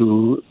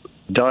who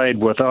died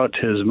without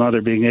his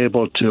mother being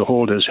able to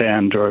hold his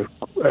hand or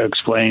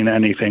explain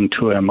anything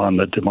to him on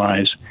the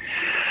demise.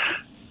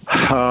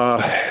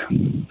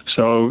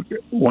 So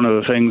one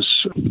of the things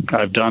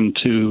I've done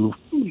to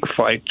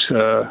fight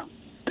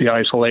the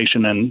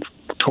isolation and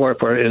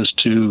torpor is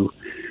to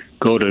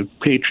go to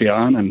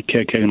Patreon and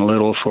kick in a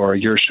little for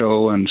your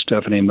show and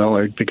Stephanie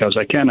Miller, because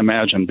I can't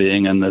imagine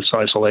being in this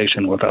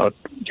isolation without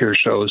your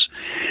shows.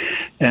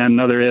 And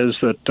another is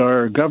that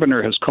our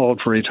governor has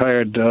called for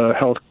retired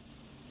health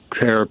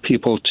care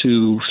people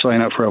to sign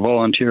up for a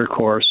volunteer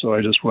course, so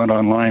I just went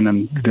online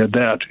and did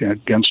that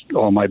against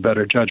all my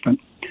better judgment,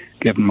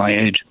 given my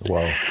age.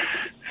 Wow.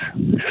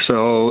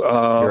 So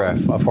you're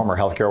a former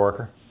healthcare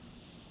worker?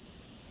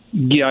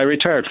 Yeah, I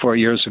retired 4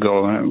 years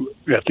ago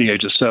at the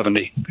age of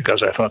 70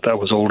 because I thought that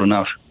was old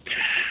enough.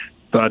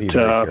 But be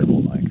very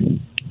careful, Mike.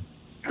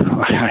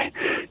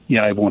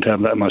 I won't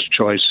have that much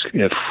choice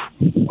if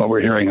what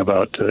we're hearing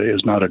about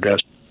is not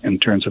addressed in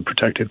terms of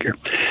protective care.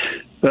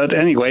 But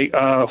anyway,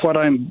 what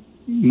I'm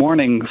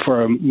mourning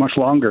for a much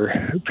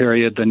longer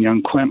period than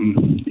young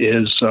Quentin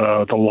is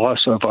the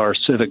loss of our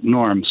civic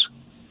norms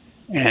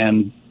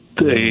and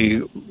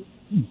the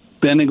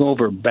bending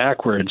over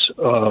backwards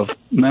of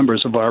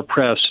members of our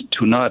press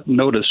to not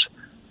notice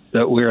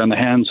that we're in the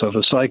hands of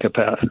a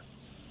psychopath.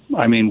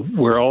 I mean,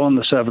 we're all in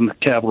the 7th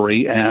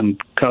Cavalry,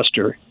 and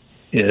Custer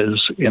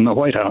is in the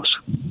White House.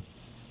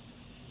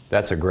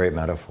 That's a great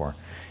metaphor.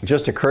 It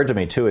just occurred to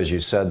me, too, as you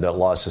said, that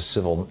loss of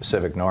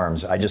civic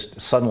norms.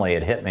 Suddenly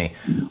it hit me.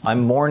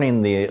 I'm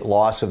mourning the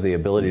loss of the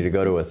ability to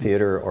go to a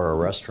theater or a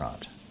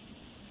restaurant.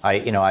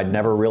 I'd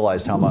never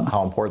realized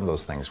how important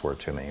those things were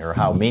to me, or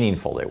how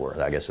meaningful they were,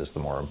 I guess is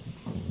the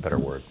better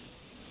word.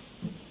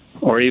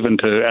 Or even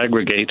to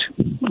aggregate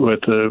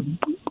with a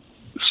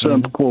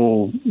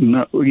simple,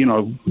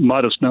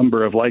 modest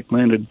number of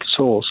like-minded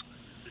souls.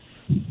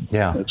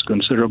 Yeah. It's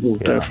considerable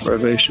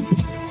deprivation.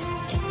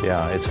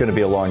 Yeah, it's going to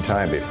be a long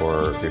time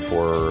before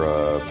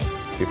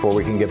before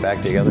we can get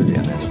back together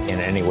in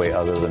any way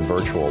other than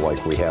virtual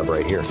like we have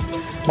right here.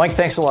 Mike,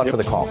 thanks a lot for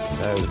the call.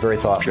 It was very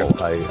thoughtful.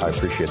 Sure. I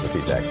appreciate the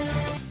feedback.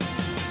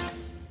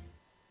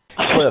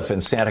 Cliff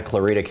in Santa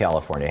Clarita,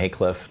 California. Hey,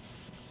 Cliff.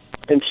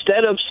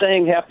 Instead of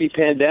saying happy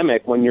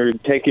pandemic when you're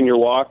taking your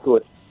walk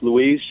with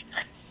Louise,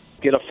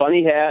 get a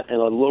funny hat and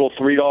a little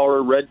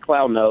 $3 red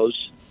clown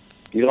nose.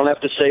 You don't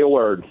have to say a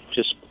word.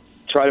 Just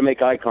try to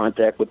make eye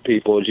contact with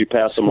people as you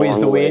pass them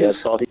along the way.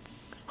 Squeeze the wheeze?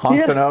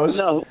 Honk the nose?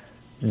 No.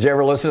 Did you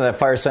ever listen to that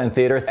Firesign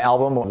Theater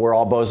album, We're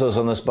All Bozos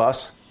on This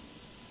Bus?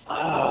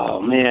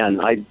 Oh, man.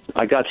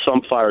 I got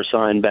some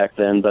Firesign back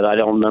then, but I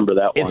don't remember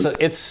that one.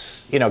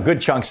 It's good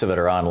chunks of it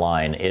are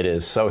online. It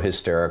is so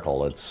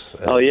hysterical.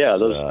 Oh, yeah.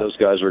 Those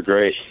guys were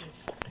great.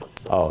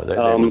 Oh, they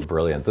were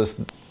brilliant.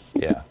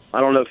 Yeah. I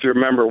don't know if you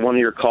remember, one of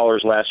your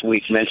callers last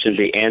week mentioned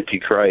the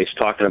Antichrist,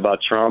 talking about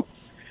Trump.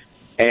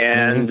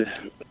 And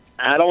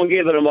I don't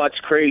give it much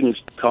credence,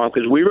 Tom,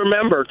 because we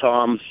remember,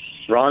 Tom,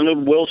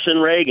 Ronald Wilson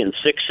Reagan,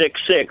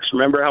 666.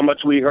 Remember how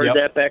much we heard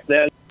that back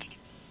then?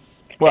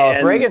 Well,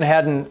 if Reagan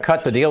hadn't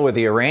cut the deal with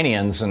the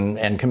Iranians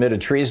and committed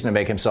treason to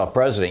make himself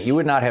president, you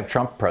would not have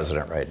Trump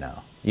president right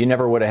now. You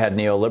never would have had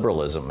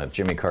neoliberalism if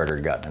Jimmy Carter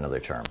had gotten another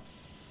term.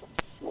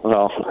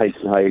 Well,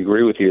 I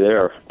agree with you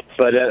there.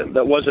 But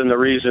that wasn't the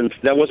reason.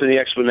 That wasn't the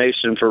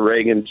explanation for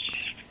Reagan's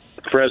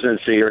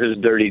presidency or his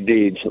dirty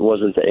deeds. It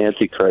wasn't the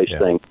Antichrist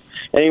thing.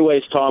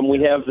 Anyways, Tom,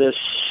 we have this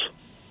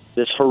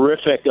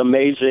horrific,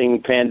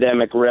 amazing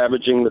pandemic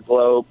ravaging the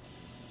globe.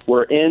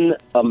 We're in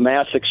a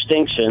mass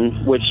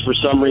extinction, which for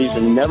some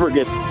reason never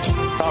gets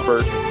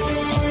covered.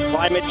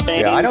 Climate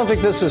change. Yeah, I don't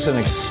think this is an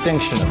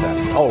extinction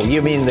event. Oh,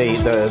 you mean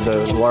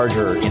the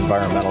larger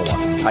environmental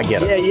one? I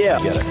get it. Yeah.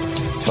 I get it.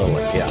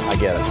 Totally. Yeah, I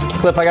get it.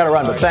 Cliff, I got to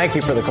run, but thank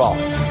you for the call.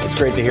 It's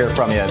great to hear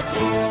from you.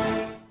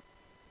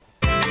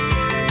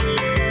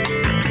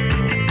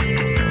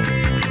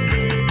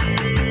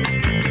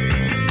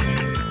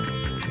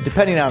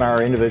 Depending on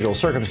our individual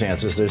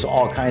circumstances, there's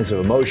all kinds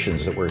of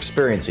emotions that we're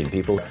experiencing.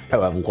 People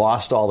who have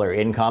lost all their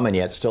income and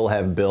yet still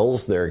have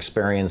bills, they're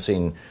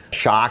experiencing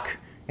shock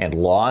and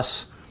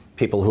loss.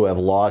 People who have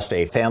lost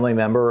a family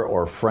member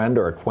or friend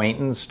or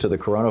acquaintance to the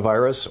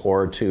coronavirus,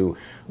 or to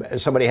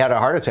somebody had a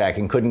heart attack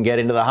and couldn't get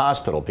into the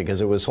hospital because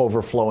it was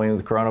overflowing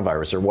with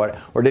coronavirus,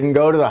 or didn't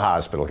go to the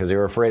hospital because they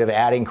were afraid of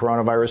adding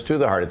coronavirus to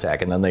the heart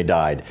attack and then they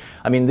died.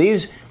 I mean,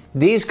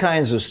 these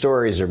kinds of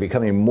stories are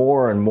becoming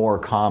more and more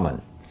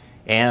common.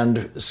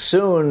 And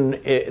soon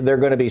they're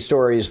going to be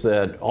stories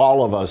that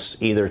all of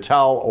us either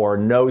tell or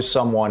know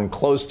someone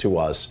close to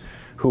us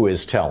who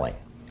is telling,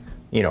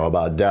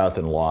 about death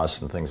and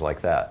loss and things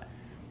like that.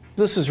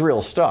 This is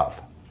real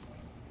stuff.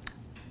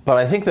 But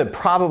I think that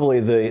probably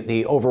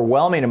the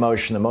overwhelming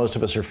emotion that most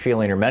of us are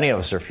feeling, or many of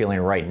us are feeling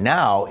right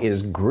now,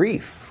 is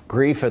grief.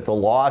 Grief at the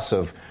loss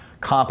of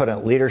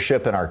competent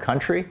leadership in our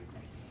country.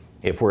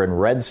 If we're in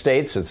red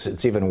states,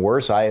 it's even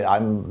worse.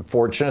 I'm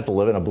fortunate to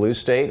live in a blue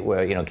state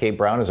where, Kate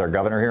Brown is our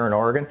governor here in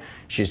Oregon.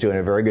 She's doing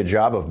a very good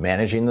job of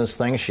managing this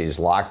thing. She's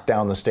locked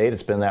down the state.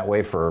 It's been that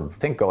way for, I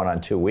think, going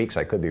on 2 weeks.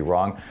 I could be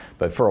wrong,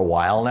 but for a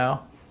while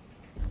now.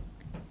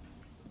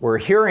 We're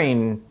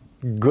hearing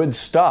good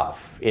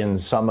stuff in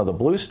some of the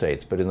blue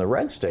states, but in the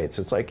red states,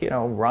 it's like,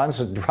 Ron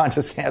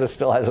DeSantis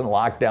still hasn't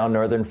locked down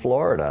northern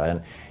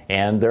Florida.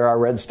 And there are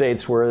red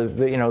states where,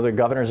 the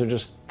governors are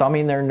just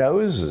thumbing their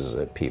noses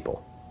at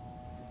people.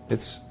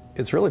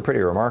 It's really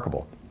pretty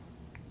remarkable.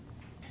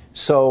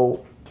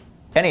 So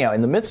anyhow,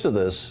 in the midst of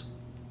this,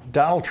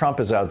 Donald Trump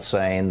is out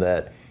saying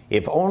that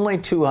if only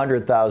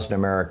 200,000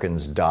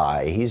 Americans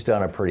die, he's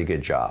done a pretty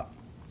good job.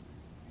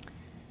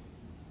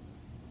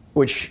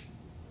 Which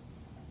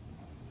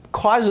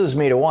causes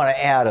me to want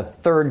to add a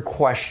third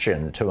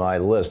question to my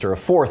list, or a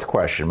fourth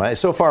question.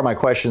 So far my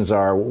questions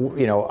are,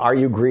 are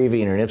you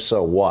grieving, and if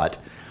so, what?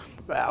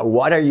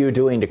 What are you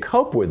doing to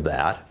cope with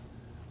that?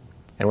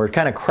 And we're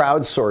kind of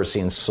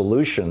crowdsourcing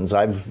solutions.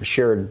 I've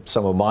shared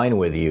some of mine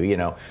with you,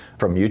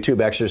 from YouTube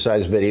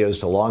exercise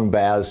videos to long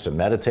baths to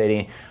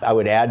meditating. I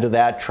would add to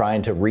that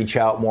trying to reach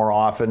out more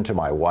often to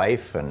my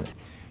wife and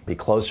be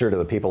closer to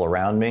the people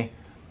around me.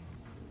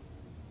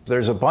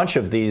 There's a bunch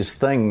of these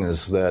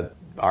things that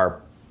are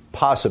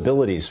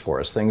possibilities for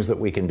us, things that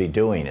we can be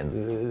doing,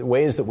 and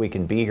ways that we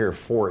can be here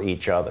for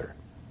each other.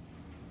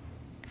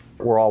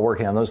 We're all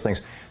working on those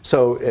things.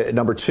 So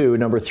number two.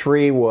 Number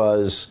three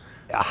was,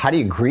 how do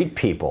you greet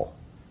people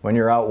when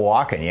you're out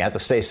walking? You have to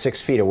stay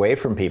 6 feet away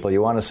from people.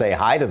 You want to say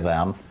hi to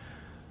them.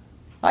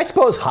 I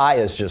suppose hi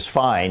is just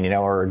fine,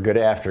 or good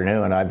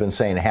afternoon. I've been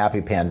saying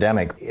happy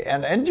pandemic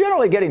and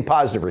generally getting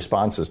positive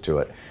responses to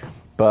it.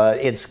 But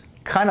it's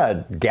kind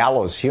of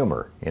gallows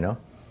humor,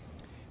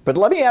 But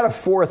let me add a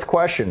fourth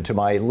question to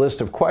my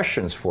list of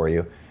questions for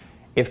you.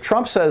 If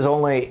Trump says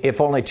if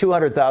only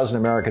 200,000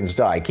 Americans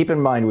die, keep in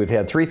mind we've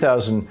had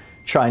 3,000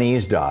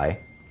 Chinese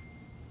die.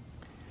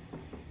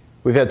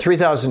 We've had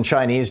 3,000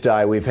 Chinese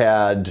die. We've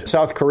had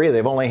South Korea.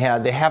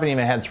 They haven't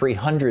even had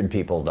 300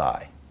 people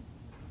die.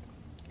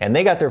 And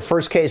they got their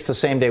first case the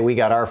same day we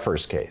got our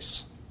first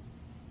case.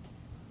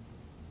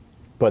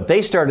 But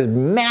they started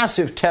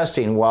massive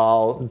testing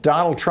while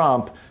Donald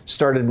Trump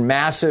started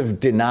massive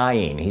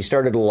denying. He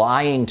started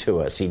lying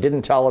to us. He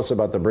didn't tell us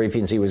about the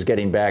briefings he was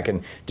getting back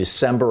in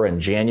December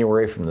and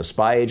January from the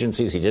spy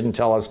agencies. He didn't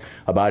tell us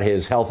about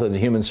his Health and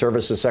Human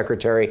Services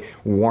Secretary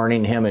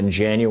warning him in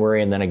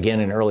January and then again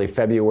in early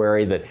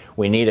February that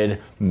we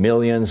needed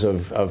millions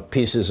of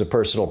pieces of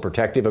personal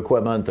protective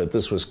equipment, that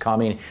this was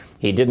coming.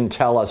 He didn't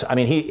tell us. I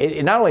mean,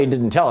 he not only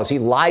didn't tell us, he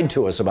lied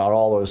to us about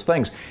all those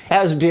things,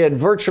 as did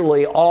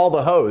virtually all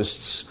the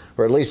hosts,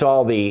 or at least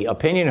all the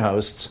opinion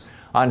hosts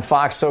on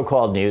Fox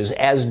so-called news,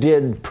 as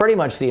did pretty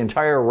much the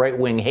entire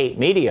right-wing hate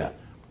media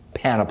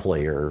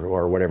panoply,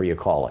 or whatever you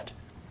call it,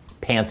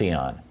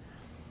 pantheon.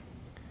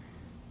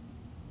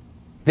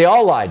 They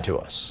all lied to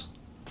us,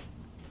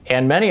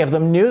 and many of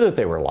them knew that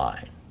they were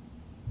lying.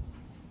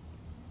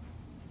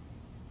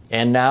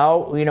 And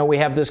now, we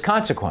have this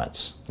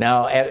consequence.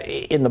 Now,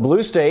 in the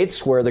blue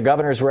states, where the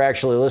governors were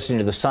actually listening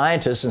to the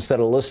scientists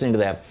instead of listening to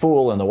that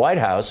fool in the White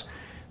House,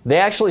 they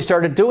actually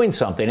started doing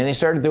something, and they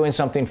started doing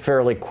something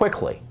fairly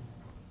quickly.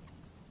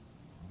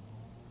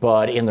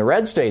 But in the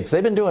red states,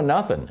 they've been doing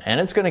nothing, and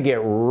it's going to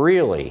get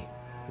really,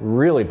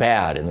 really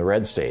bad in the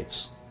red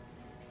states.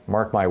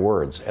 Mark my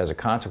words, as a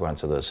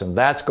consequence of this. And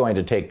that's going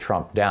to take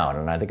Trump down,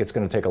 and I think it's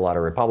going to take a lot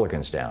of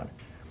Republicans down.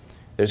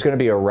 There's going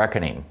to be a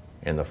reckoning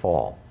in the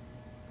fall.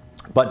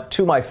 But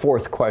to my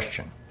fourth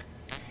question,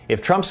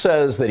 if Trump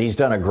says that he's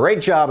done a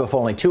great job if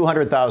only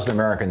 200,000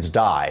 Americans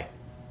die,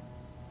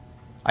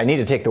 I need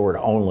to take the word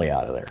only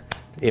out of there.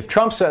 If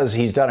Trump says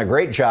he's done a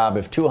great job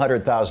if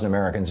 200,000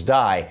 Americans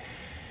die,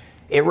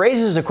 it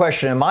raises a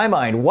question in my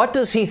mind: what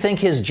does he think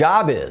his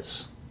job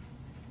is?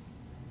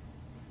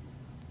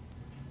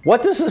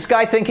 What does this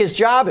guy think his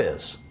job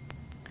is?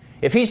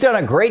 If he's done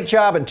a great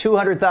job and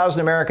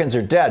 200,000 Americans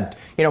are dead,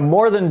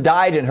 more than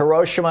died in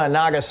Hiroshima and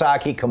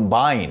Nagasaki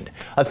combined,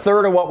 a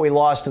third of what we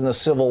lost in the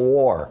Civil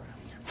War,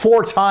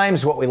 4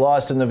 times what we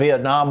lost in the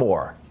Vietnam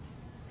War.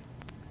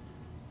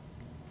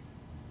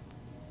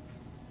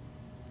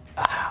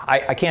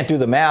 I can't do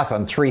the math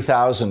on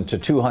 3,000 to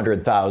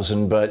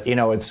 200,000, but,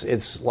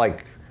 it's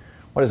like,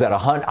 what is that,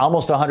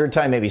 almost 100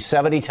 times, maybe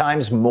 70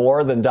 times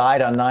more than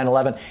died on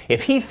 9/11?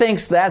 If he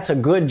thinks that's a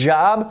good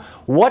job,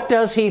 what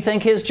does he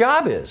think his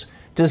job is?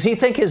 Does he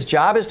think his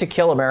job is to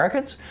kill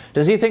Americans?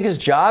 Does he think his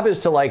job is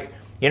to,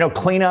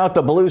 clean out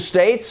the blue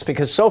states?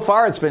 Because so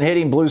far it's been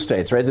hitting blue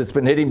states, right? It's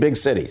been hitting big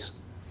cities.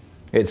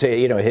 It's,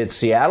 it hit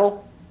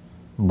Seattle,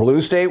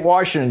 blue state,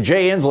 Washington.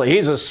 Jay Inslee,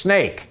 he's a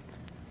snake.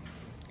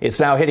 It's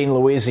now hitting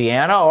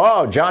Louisiana.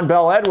 Oh, John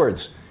Bel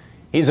Edwards,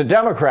 he's a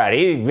Democrat.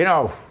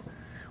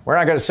 We're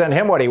not going to send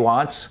him what he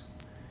wants.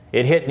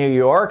 It hit New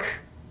York.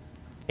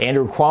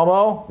 Andrew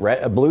Cuomo,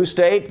 a blue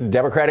state,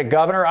 Democratic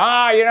governor.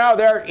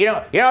 They're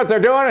what they're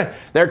doing?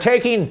 They're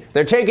taking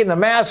the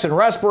masks and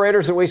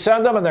respirators that we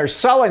send them, and they're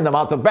selling them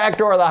out the back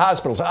door of the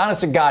hospitals.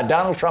 Honest to God,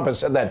 Donald Trump has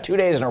said that 2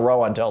 days in a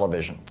row on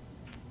television.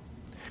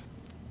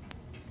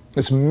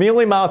 This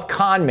mealy-mouthed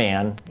con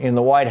man in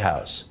the White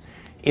House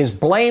is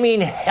blaming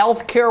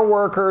healthcare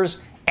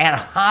workers and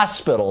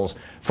hospitals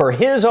for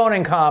his own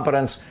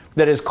incompetence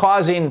that is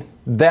causing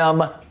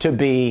them to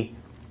be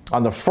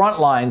on the front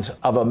lines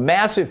of a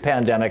massive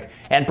pandemic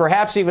and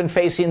perhaps even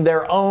facing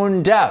their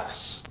own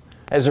deaths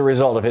as a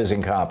result of his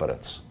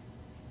incompetence.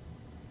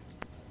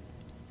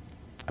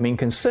 I mean,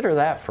 consider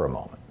that for a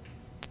moment.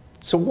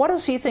 So what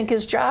does he think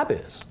his job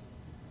is?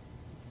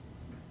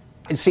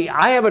 See,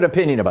 I have an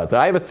opinion about that.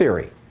 I have a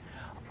theory.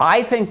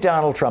 I think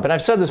Donald Trump, and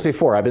I've said this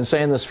before, I've been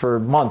saying this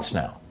for months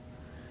now,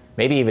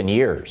 maybe even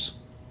years.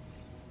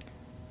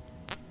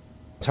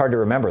 It's hard to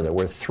remember that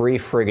we're 3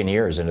 friggin'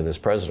 years into this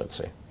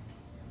presidency.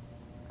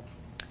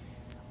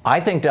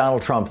 I think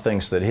Donald Trump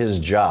thinks that his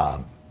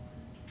job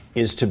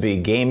is to be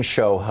game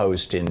show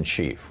host in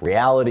chief,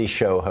 reality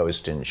show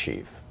host in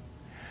chief.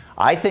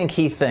 I think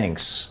he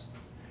thinks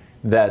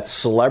that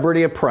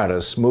Celebrity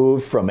Apprentice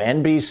moved from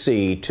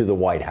NBC to the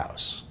White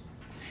House,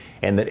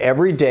 and that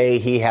every day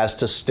he has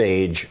to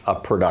stage a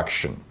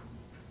production.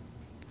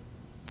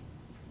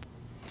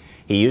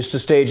 He used to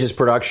stage his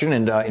production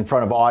in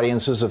front of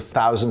audiences of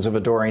thousands of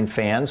adoring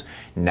fans.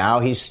 Now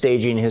he's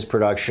staging his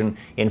production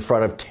in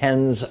front of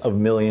tens of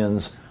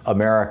millions of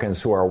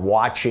Americans who are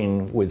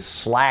watching with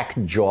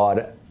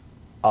slack-jawed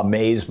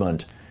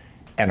amazement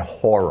and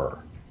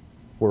horror.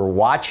 We're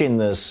watching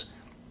this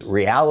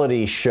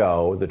reality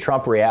show, the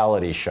Trump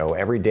reality show,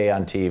 every day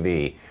on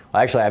TV.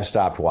 Actually, I've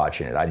stopped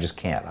watching it. I just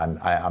can't.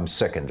 I'm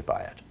sickened by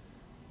it.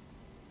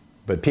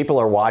 But people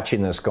are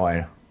watching this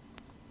going,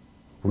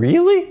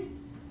 really?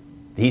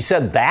 He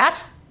said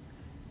that?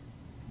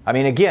 I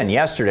mean, again,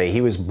 yesterday he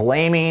was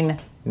blaming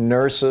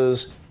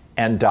nurses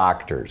and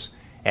doctors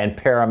and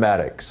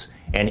paramedics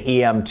and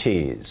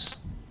EMTs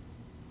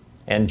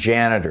and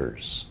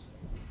janitors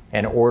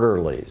and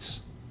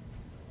orderlies,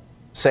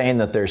 saying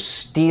that they're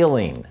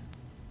stealing.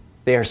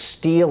 They are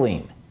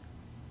stealing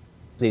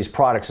these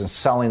products and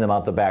selling them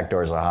out the back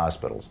doors of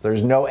hospitals.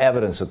 There's no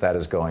evidence that that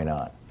is going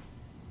on.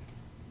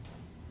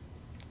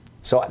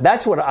 So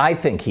that's what I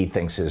think he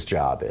thinks his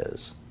job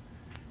is.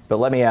 But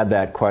let me add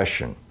that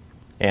question.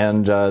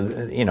 And,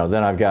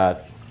 then I've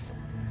got,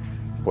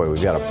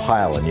 we've got a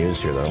pile of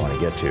news here that I want to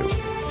get to.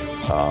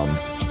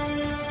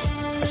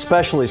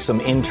 Especially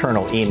some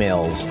internal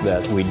emails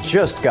that we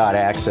just got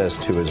access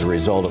to as a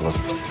result of a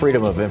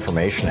Freedom of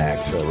Information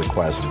Act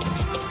request.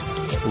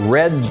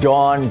 Red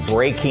Dawn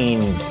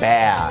breaking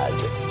bad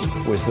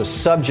was the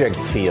subject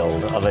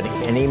field of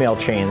an email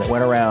chain that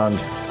went around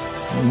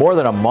more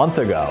than a month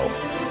ago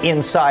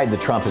inside the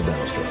Trump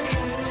administration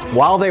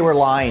while they were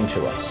lying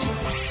to us.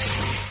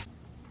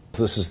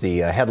 This is the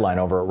headline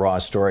over at Raw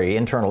Story.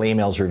 Internal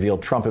emails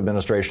revealed Trump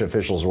administration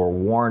officials were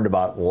warned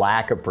about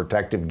lack of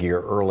protective gear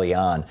early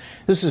on.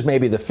 This is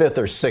maybe the fifth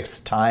or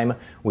sixth time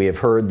we have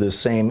heard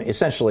this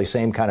essentially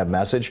same kind of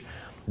message.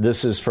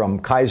 This is from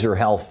Kaiser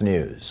Health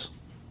News.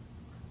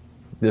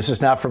 This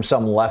is not from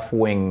some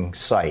left-wing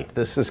site.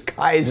 This is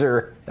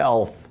Kaiser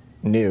Health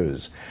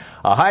News.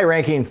 A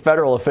high-ranking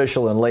federal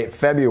official in late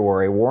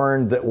February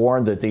warned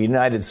that the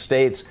United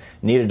States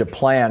needed to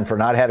plan for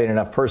not having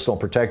enough personal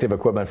protective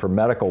equipment for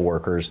medical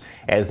workers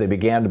as they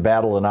began to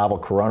battle the novel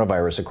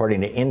coronavirus,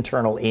 according to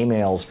internal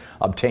emails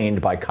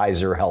obtained by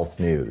Kaiser Health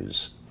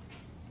News.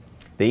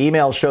 The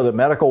emails show that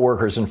medical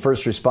workers and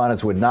first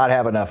responders would not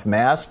have enough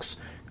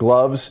masks,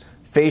 gloves,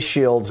 face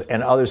shields,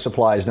 and other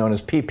supplies known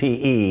as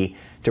PPE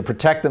to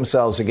protect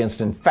themselves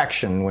against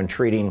infection when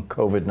treating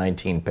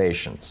COVID-19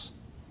 patients.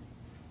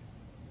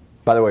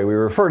 By the way, we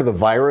refer to the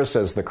virus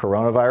as the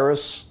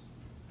coronavirus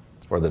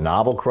or the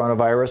novel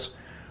coronavirus.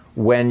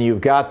 When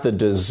you've got the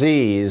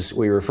disease,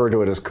 we refer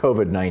to it as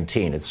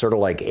COVID-19. It's sort of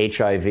like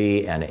HIV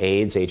and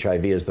AIDS.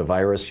 HIV is the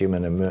virus,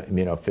 human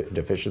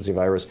immunodeficiency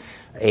virus.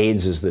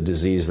 AIDS is the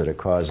disease that it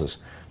causes.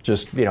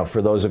 Just,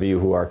 for those of you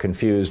who are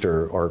confused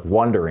or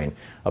wondering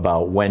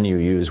about when you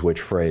use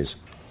which phrase.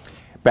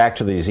 Back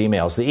to these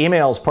emails. The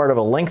email is part of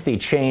a lengthy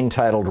chain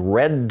titled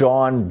Red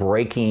Dawn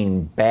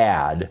Breaking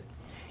Bad.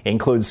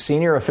 Includes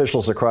senior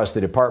officials across the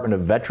Department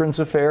of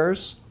Veterans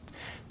Affairs,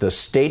 the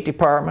State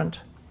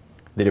Department,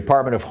 the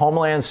Department of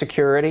Homeland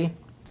Security,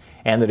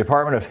 and the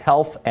Department of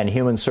Health and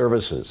Human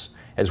Services,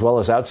 as well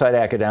as outside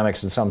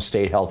academics and some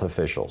state health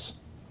officials.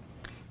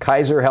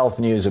 Kaiser Health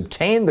News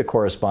obtained the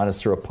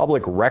correspondence through a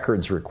public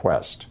records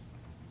request.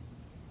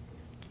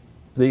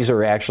 These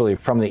are actually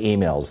from the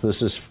emails.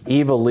 This is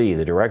Eva Lee,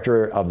 the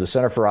director of the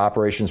Center for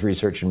Operations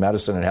Research in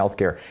Medicine and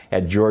Healthcare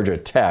at Georgia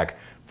Tech,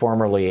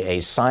 formerly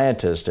a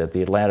scientist at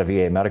the Atlanta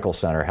VA Medical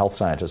Center, health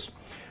scientist,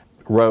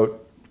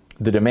 wrote,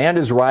 "The demand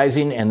is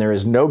rising and there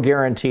is no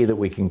guarantee that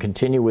we can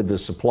continue with the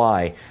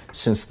supply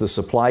since the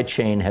supply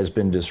chain has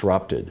been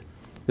disrupted."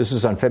 This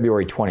is on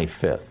February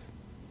 25th.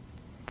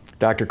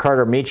 Dr.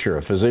 Carter Meacher,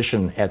 a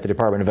physician at the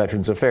Department of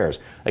Veterans Affairs,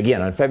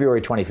 again on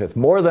February 25th,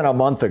 more than a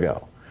month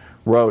ago,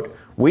 wrote,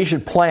 "We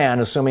should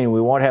plan assuming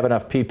we won't have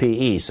enough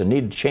PPE, so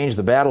need to change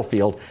the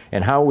battlefield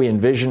and how we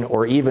envision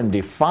or even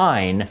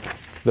define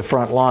the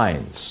front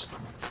lines."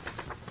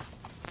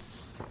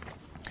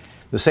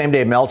 The same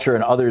day Melcher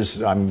and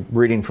others, I'm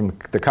reading from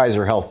the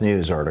Kaiser Health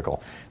News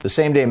article, the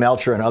same day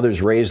Melcher and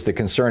others raised the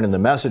concern in the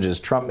messages,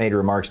 Trump made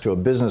remarks to a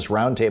business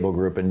roundtable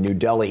group in New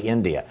Delhi,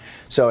 India.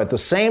 So at the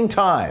same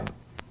time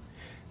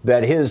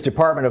that his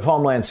Department of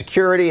Homeland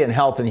Security and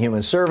Health and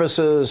Human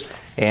Services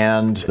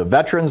and the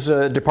Veterans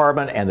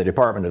Department and the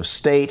Department of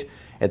State,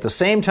 at the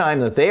same time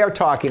that they are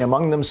talking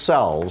among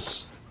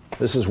themselves,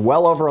 this is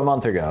well over a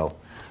month ago,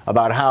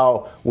 about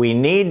how we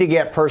need to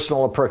get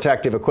personal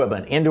protective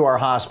equipment into our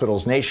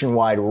hospitals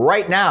nationwide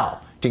right now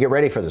to get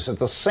ready for this. At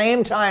the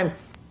same time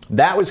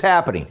that was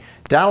happening,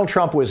 Donald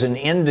Trump was in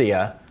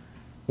India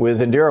with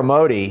Indira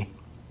Modi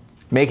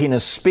making a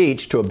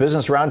speech to a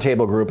business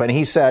roundtable group, and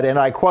he said, and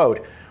I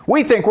quote,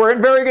 "We think we're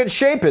in very good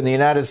shape in the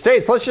United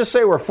States. Let's just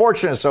say we're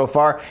fortunate so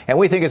far, and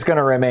we think it's going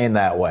to remain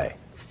that way."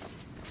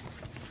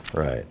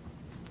 Right.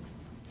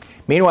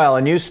 Meanwhile,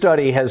 a new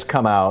study has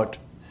come out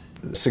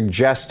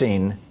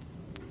suggesting,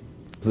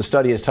 the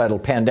study is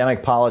titled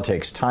Pandemic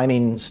Politics,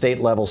 Timing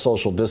State-Level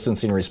Social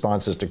Distancing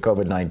Responses to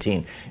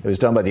COVID-19. It was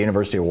done by the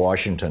University of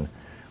Washington.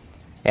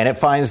 And it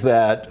finds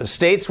that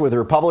states with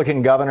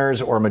Republican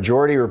governors or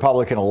majority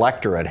Republican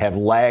electorate have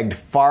lagged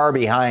far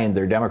behind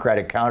their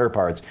Democratic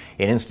counterparts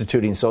in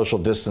instituting social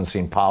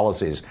distancing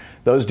policies.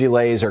 Those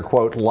delays are,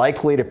 quote,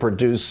 likely to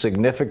produce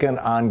significant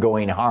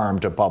ongoing harm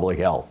to public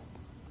health.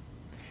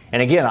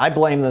 And again, I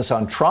blame this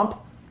on Trump,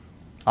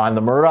 on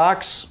the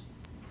Murdochs,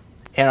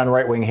 and on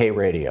right-wing hate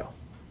radio.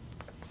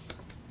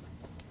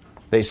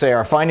 They say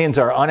our findings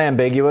are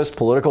unambiguous.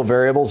 Political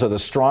variables are the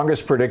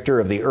strongest predictor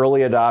of the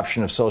early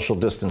adoption of social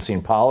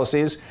distancing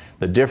policies.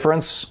 The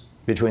difference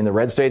between the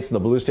red states and the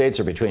blue states,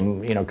 or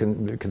between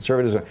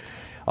conservatives,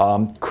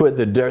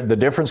 the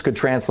difference could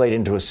translate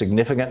into a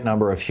significant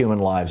number of human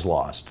lives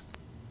lost.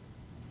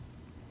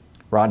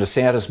 Ron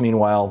DeSantis,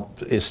 meanwhile,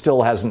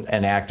 still hasn't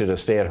enacted a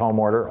stay-at-home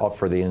order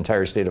for the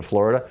entire state of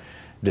Florida.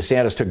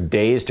 DeSantis took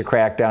days to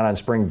crack down on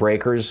spring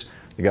breakers.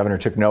 The governor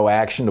took no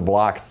action to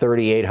block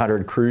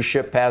 3,800 cruise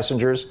ship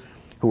passengers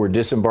who were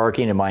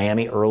disembarking in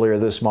Miami earlier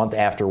this month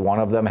after one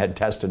of them had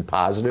tested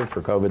positive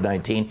for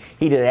COVID-19.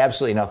 He did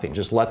absolutely nothing,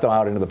 just let them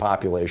out into the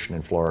population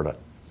in Florida.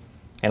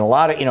 And a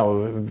lot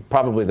of,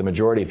 probably the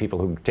majority of people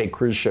who take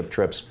cruise ship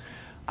trips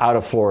out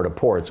of Florida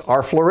ports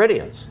are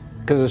Floridians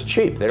because it's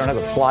cheap. They don't have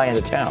to fly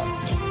into town.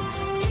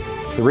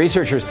 The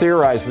researchers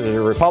theorized that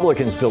the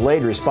Republicans'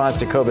 delayed response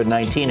to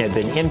COVID-19 had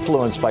been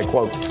influenced by,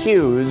 quote,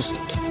 cues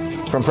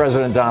from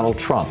President Donald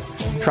Trump.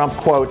 Trump,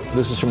 quote,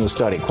 this is from the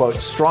study, quote,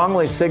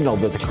 strongly signaled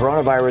that the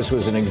coronavirus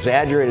was an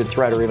exaggerated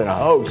threat or even a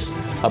hoax,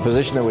 a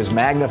position that was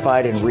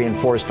magnified and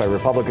reinforced by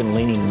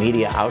Republican-leaning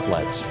media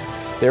outlets.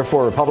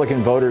 Therefore,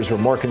 Republican voters were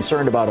more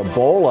concerned about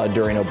Ebola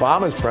during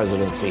Obama's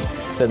presidency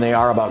than they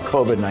are about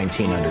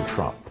COVID-19 under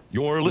Trump.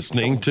 You're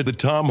listening to the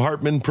Thom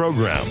Hartmann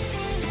Program.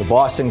 The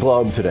Boston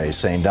Globe today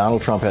saying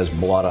Donald Trump has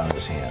blood on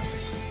his hands.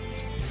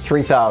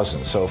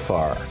 3,000 so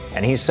far.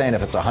 And he's saying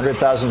if it's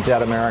 100,000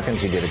 dead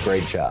Americans, he did a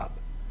great job.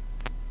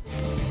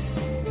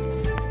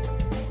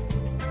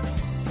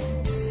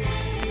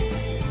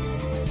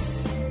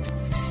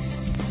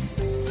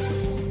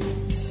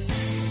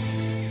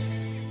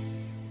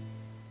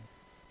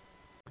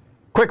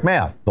 Quick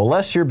math. The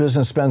less your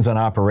business spends on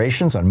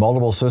operations, on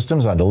multiple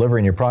systems, on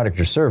delivering your product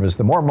or service,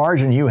 the more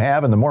margin you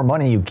have and the more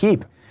money you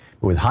keep.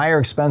 With higher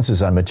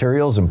expenses on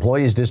materials,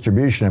 employees,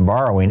 distribution, and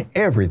borrowing,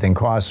 everything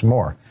costs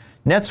more.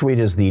 NetSuite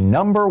is the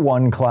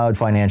 #1 cloud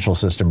financial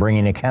system,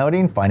 bringing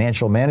accounting,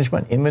 financial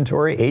management,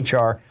 inventory,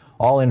 HR,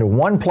 all into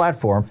one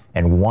platform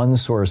and one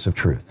source of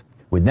truth.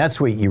 With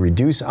NetSuite, you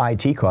reduce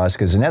IT costs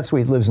because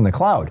NetSuite lives in the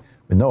cloud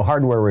with no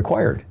hardware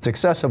required. It's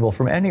accessible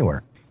from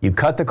anywhere. You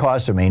cut the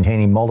cost of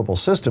maintaining multiple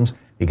systems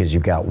because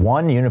you've got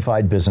one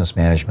unified business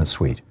management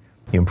suite.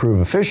 You improve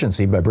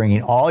efficiency by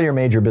bringing all your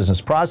major business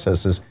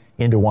processes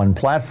into one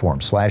platform,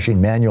 slashing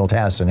manual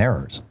tasks and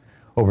errors.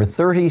 Over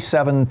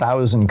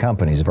 37,000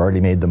 companies have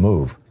already made the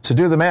move. So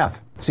do the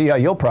math. See how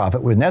you'll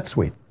profit with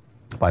NetSuite.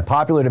 By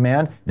popular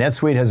demand,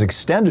 NetSuite has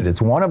extended its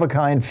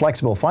one-of-a-kind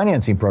flexible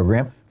financing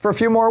program for a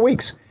few more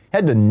weeks.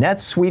 Head to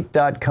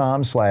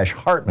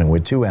netsuite.com/Hartmann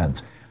with 2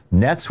 N's.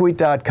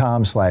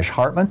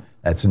 netsuite.com/Hartmann.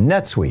 That's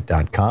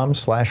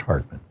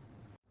netsuite.com/Hartmann.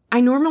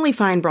 I normally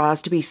find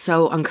bras to be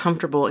so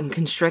uncomfortable and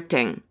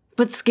constricting,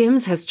 but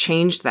Skims has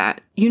changed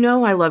that. You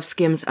know I love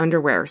Skims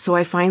underwear, so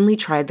I finally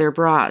tried their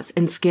bras,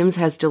 and Skims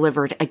has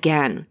delivered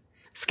again.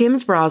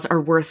 Skims bras are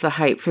worth the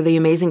hype for the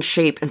amazing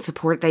shape and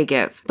support they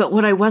give, but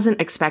what I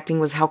wasn't expecting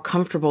was how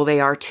comfortable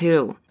they are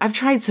too. I've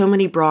tried so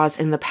many bras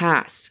in the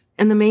past,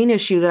 and the main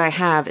issue that I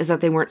have is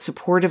that they weren't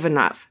supportive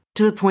enough,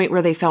 to the point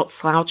where they felt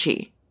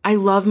slouchy. I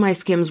love my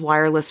Skims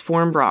wireless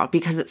form bra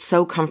because it's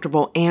so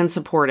comfortable and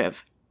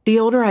supportive. The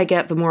older I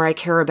get, the more I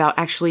care about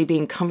actually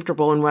being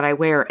comfortable in what I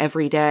wear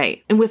every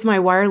day. And with my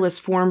wireless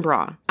form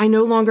bra, I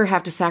no longer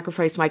have to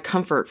sacrifice my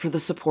comfort for the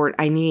support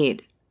I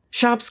need.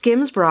 Shop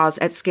Skims bras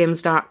at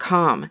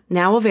skims.com,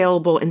 now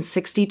available in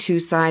 62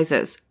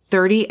 sizes,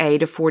 30A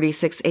to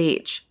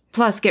 46H.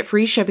 Plus, get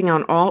free shipping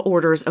on all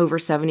orders over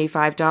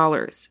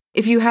 $75.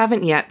 If you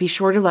haven't yet, be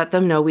sure to let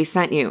them know we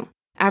sent you.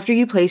 After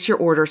you place your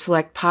order,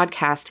 select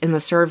podcast in the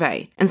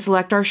survey and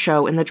select our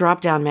show in the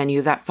drop-down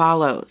menu that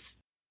follows.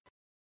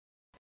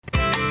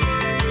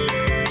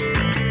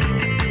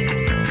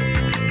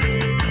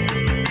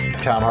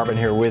 Thom Hartmann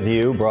here with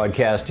you,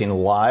 broadcasting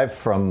live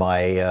from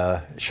my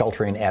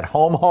sheltering at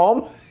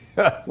home,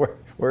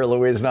 where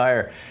Louise and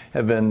I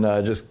have been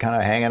just kind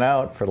of hanging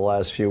out for the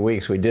last few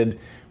weeks. We did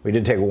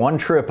take one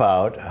trip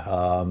out.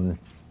 I think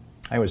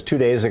it was 2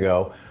 days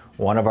ago.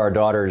 One of our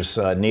daughters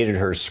needed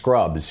her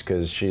scrubs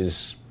because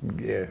she's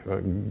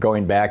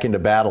going back into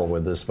battle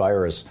with this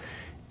virus.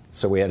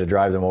 So we had to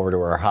drive them over to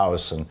her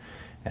house, and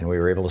we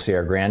were able to see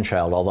our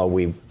grandchild, although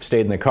we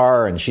stayed in the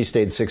car and she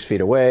stayed 6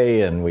 feet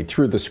away, and we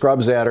threw the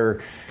scrubs at her,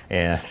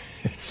 and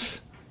it's,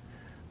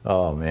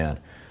 oh man.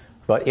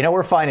 But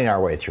we're finding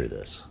our way through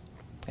this.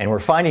 And we're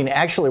finding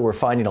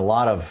a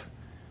lot of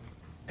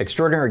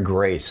extraordinary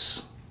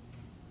grace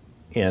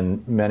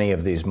in many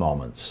of these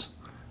moments.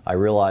 I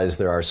realize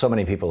there are so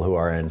many people who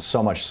are in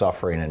so much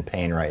suffering and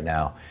pain right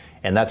now,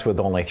 and that's with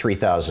only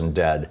 3,000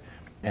 dead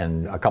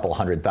and a couple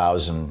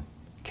 100,000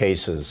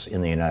 cases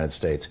in the United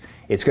States.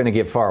 It's going to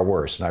get far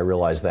worse, and I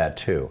realize that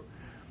too.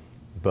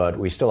 But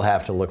we still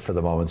have to look for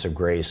the moments of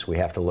grace. We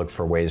have to look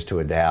for ways to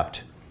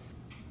adapt.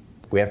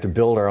 We have to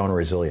build our own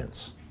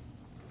resilience.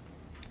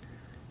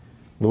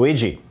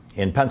 Luigi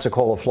in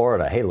Pensacola,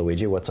 Florida. Hey,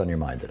 Luigi, what's on your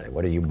mind today?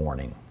 What are you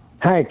mourning?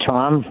 Hi,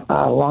 Tom.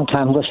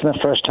 Long-time listener,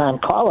 first-time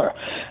caller.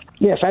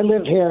 Yes, I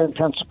live here in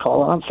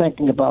Pensacola. I'm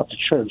thinking about the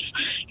truth.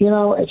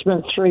 It's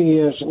been 3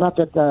 years. Not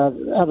that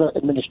other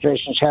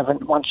administrations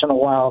haven't once in a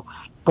while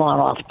gone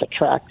off the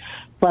track,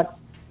 but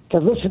to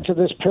listen to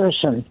this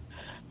person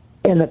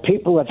and the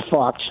people at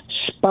Fox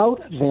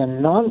spout their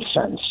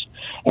nonsense,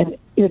 and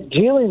you're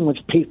dealing with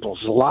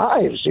people's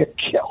lives. You're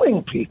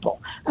killing people.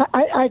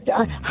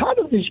 How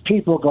do these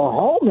people go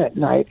home at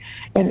night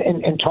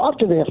and talk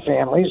to their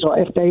families, or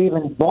if they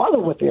even bother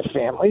with their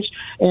families,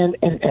 and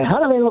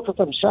how do they look at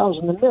themselves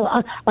in the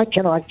mirror? I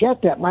cannot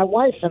get that. My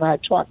wife and I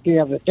talked the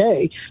other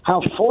day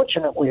how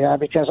fortunate we are,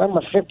 because I'm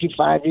a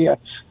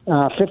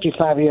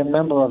 55-year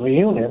member of a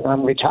union.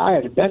 I'm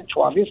retired. I've been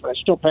 12 years, but I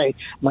still pay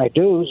my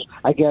dues.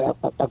 I get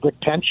a good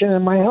pension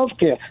and my health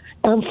care.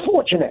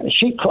 unfortunate. And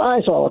she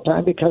cries all the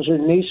time because her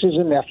nieces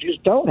and nephews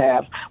don't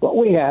have what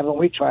we have, and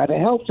we try to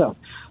help them.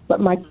 But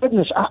my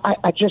goodness,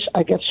 I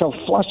get so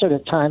flustered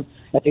at times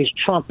at these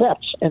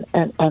Trumpettes, and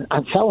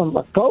I'm telling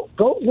them, go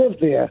live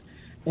there.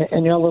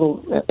 And your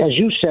little, as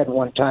you said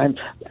one time,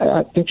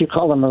 I think you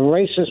call them a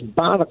racist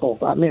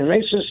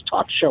racist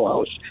talk show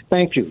host.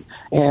 Thank you.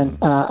 And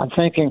I'm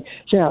thinking,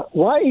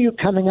 why are you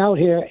coming out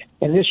here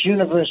in this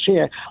universe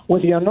here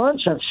with your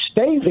nonsense?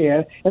 Stay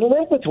there and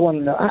live with one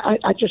another.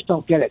 I just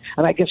don't get it.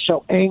 And I get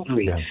so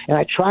angry. Yeah. And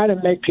I try to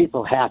make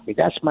people happy.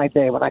 That's my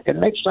day. When I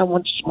can make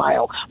someone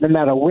smile, no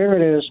matter where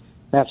it is,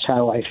 that's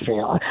how I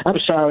feel. I'm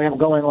sorry, I'm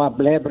going on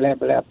blah, blah,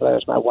 blah, blah,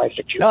 as my wife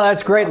accused. No,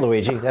 that's great,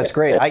 Luigi. That's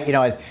great.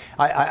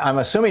 I'm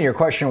assuming your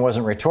question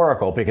wasn't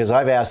rhetorical, because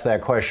I've asked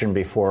that question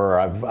before.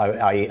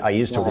 I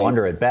used to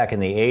wonder it back in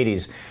the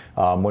 80s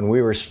when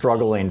we were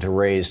struggling to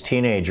raise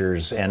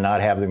teenagers and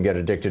not have them get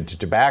addicted to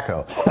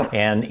tobacco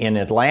and in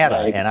Atlanta.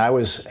 Right. And I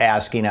was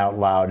asking out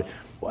loud.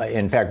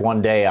 In fact,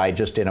 one day, I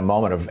just, in a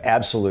moment of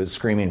absolute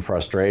screaming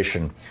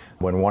frustration,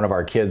 when one of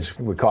our kids,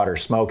 we caught her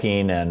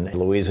smoking, and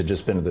Louise had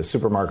just been to the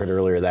supermarket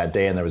earlier that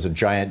day, and there was a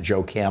giant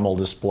Joe Camel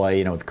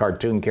display, with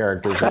cartoon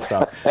characters and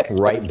stuff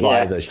right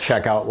by the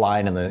checkout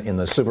line in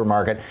the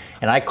supermarket.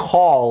 And I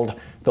called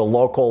the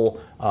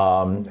local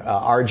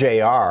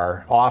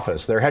RJR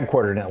office. They're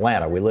headquartered in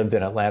Atlanta. We lived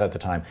in Atlanta at the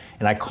time.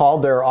 And I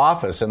called their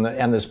office,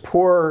 and this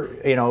poor,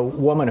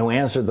 woman who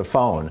answered the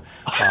phone,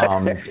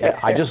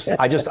 I just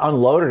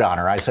unloaded on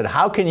her. I said,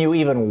 how can you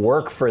even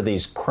work for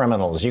these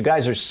criminals? You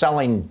guys are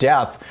selling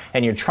death,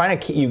 and you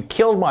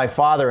killed my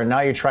father, and now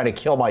you're trying to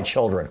kill my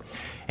children.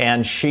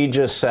 And she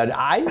just said,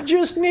 I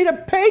just need a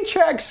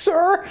paycheck,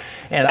 sir.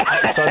 And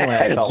suddenly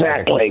I felt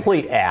like a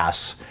complete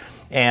ass.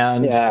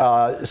 And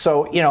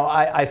so,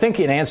 I think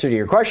in answer to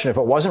your question, if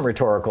it wasn't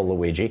rhetorical,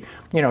 Luigi,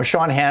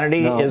 Sean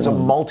Hannity is a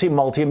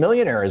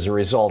multi-millionaire as a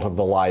result of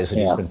the lies that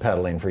he's been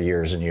peddling for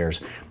years and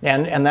years.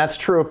 And that's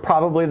true of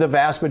probably the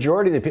vast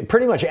majority of the people.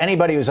 Pretty much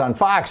anybody who's on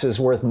Fox is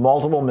worth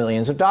multiple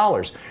millions of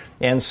dollars.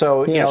 And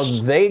so,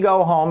 they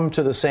go home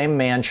to the same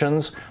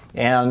mansions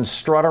and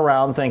strut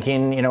around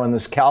thinking, in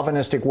this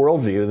Calvinistic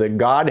worldview, that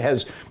God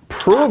has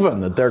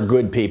proven that they're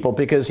good people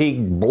because he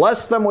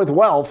blessed them with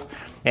wealth.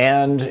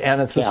 And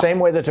it's the same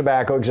way that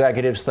tobacco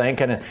executives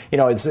think. And,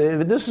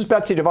 this is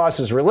Betsy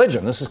DeVos's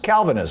religion. This is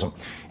Calvinism.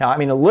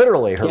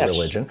 Literally her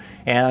religion.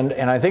 And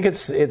I think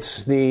it's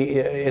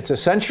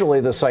essentially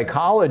the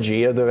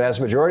psychology of the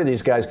vast majority of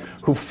these guys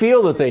who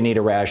feel that they need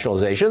a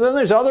rationalization. Then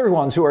there's other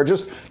ones who are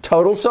just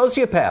total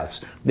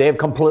sociopaths. They have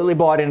completely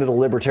bought into the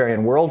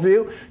libertarian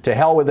worldview. To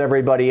hell with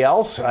everybody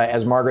else.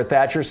 As Margaret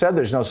Thatcher said,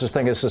 there's no such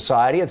thing as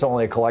society. It's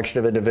only a collection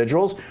of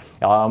individuals.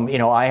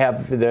 I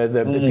have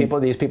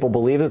these people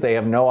believe that they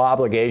have no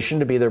obligation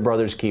to be their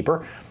brother's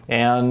keeper.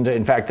 And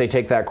in fact, they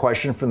take that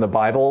question from the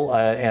Bible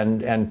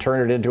and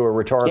turn it into a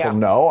rhetorical,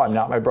 no, I'm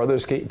not my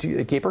brother's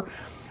keeper.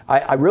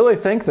 I really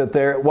think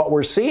that what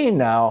we're seeing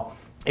now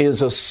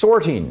is a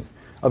sorting,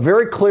 a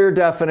very clear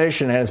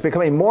definition, and it's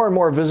becoming more and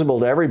more visible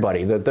to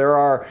everybody that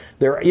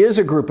there is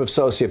a group of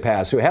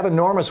sociopaths who have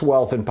enormous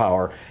wealth and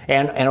power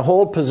and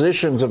hold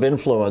positions of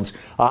influence.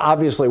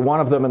 Obviously, one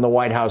of them in the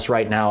White House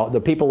right now,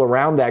 the people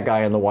around that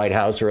guy in the White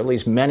House, or at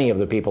least many of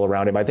the people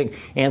around him. I think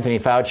Anthony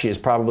Fauci is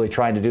probably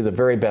trying to do the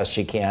very best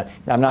she can.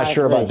 I'm not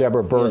sure about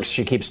Deborah Birx.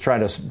 She keeps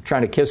trying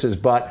to kiss his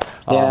butt.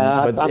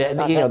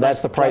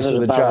 That's the price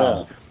of the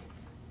job.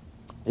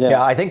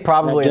 Yeah, I think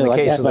probably in the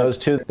case of those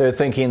two, they're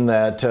thinking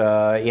that,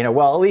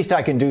 at least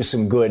I can do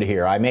some good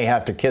here. I may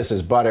have to kiss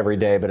his butt every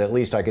day, but at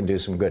least I can do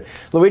some good.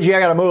 Luigi, I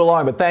got to move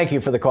along, but thank you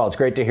for the call. It's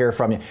great to hear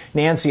from you.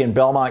 Nancy in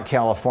Belmont,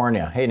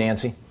 California. Hey,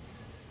 Nancy.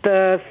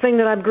 The thing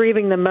that I'm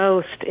grieving the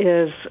most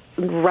is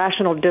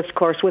rational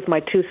discourse with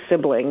my two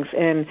siblings.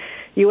 And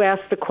you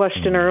asked the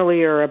question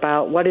earlier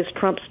about what is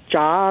Trump's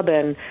job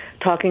and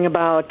talking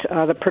about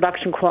the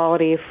production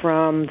quality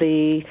from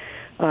the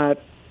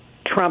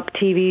Trump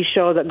TV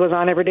show that goes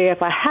on every day.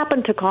 If I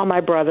happen to call my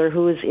brother,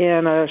 who is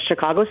in a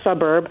Chicago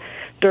suburb,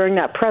 during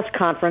that press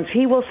conference,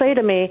 he will say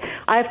to me,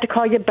 I have to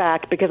call you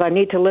back because I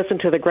need to listen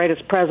to the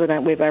greatest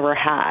president we've ever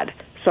had.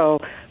 So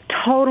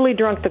totally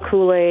drunk the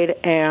Kool-Aid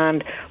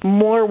and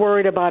more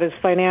worried about his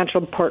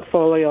financial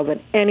portfolio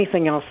than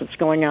anything else that's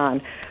going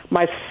on.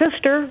 My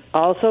sister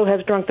also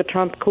has drunk the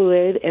Trump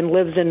Kool-Aid and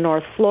lives in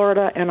North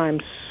Florida, and I'm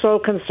so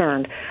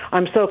concerned.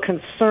 I'm so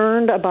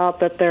concerned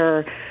about that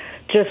they're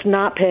just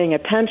not paying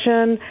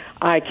attention.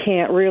 I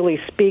can't really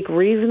speak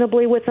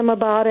reasonably with them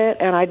about it,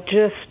 and I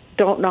just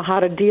don't know how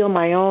to deal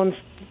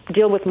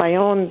with my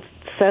own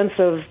sense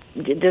of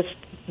just,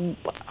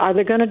 are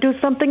they going to do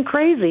something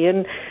crazy?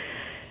 And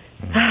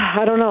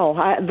I don't know.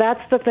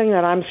 That's the thing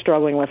that I'm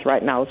struggling with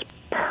right now is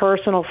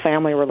personal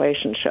family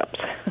relationships.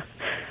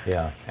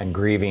 Yeah, and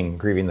grieving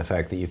the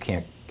fact that you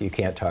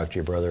can't talk to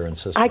your brother and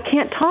sister. I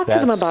can't talk to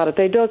them about it.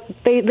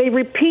 They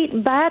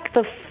repeat back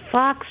the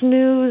Fox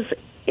News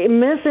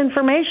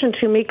misinformation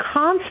to me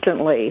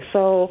constantly.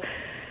 So,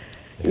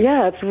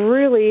 yeah, it's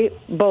really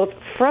both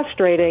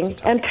frustrating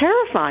and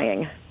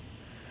terrifying.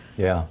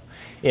 Yeah.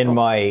 In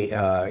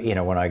my,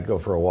 when I go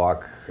for a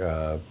walk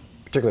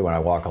particularly when I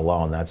walk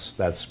alone,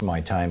 that's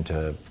my time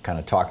to kind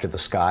of talk to the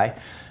sky.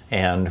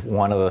 And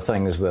one of the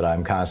things that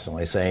I'm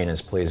constantly saying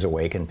is, please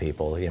awaken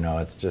people.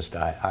 It's just,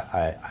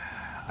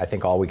 I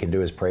think all we can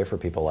do is pray for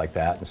people like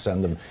that and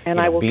send them, and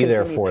I will be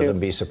there continue for to. them,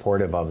 be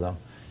supportive of them.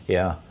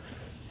 Yeah.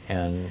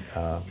 And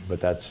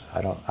but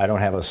I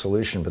don't have a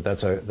solution, but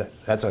that's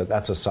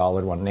a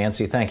solid one.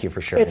 Nancy, thank you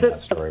for sharing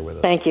that story with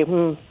us. Thank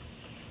you.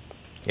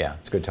 Yeah,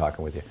 it's good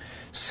talking with you.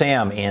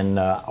 Sam in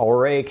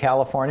Ouray,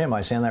 California. Am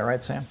I saying that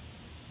right, Sam?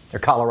 Or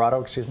Colorado,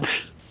 excuse me.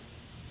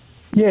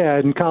 Yeah,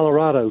 in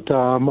Colorado,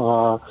 Tom.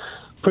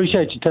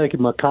 Appreciate you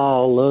taking my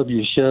call. Love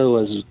your show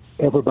as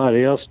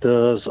everybody else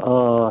does.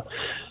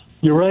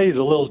 Uray's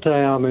a little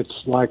town. It's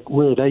like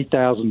we're at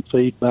 8,000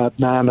 feet, about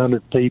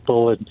 900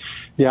 people. And,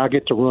 yeah, I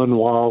get to run and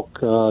walk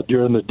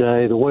during the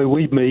day. The way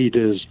we meet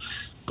is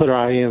put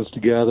our hands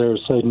together,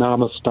 say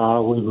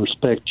namaste. We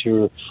respect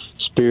your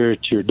spirit,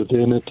 your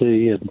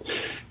divinity, and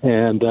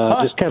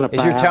just kind of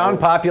Is your town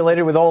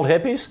populated with old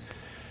hippies?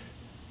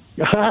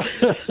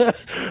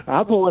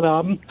 I'm one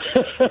of them.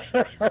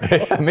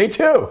 Me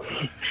too.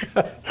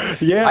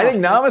 Yeah, I think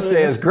namaste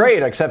is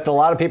great, except a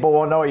lot of people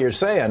won't know what you're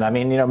saying. I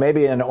mean,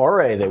 maybe in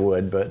Ouray they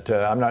would, but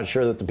I'm not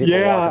sure that the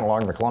people walking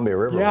along the Columbia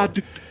River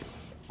would.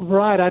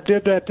 Right, I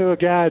did that to a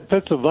guy in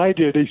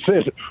Pennsylvania, and he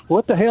said,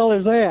 "What the hell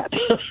is that?"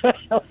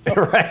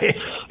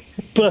 Right.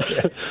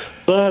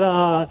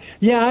 But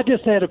yeah, I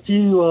just had a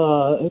few.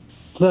 I'm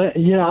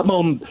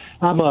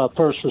a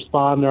first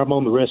responder. I'm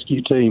on the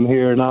rescue team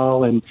here and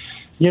all, and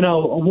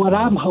what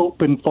I'm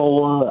hoping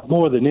for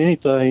more than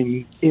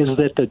anything is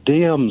that the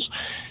Dems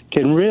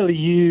can really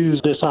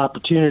use this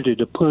opportunity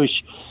to push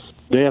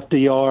the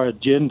FDR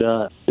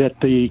agenda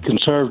that the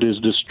conservatives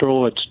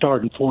destroyed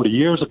starting 40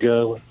 years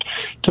ago.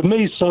 To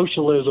me,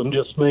 socialism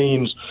just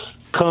means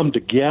come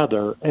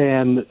together,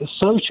 and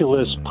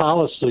socialist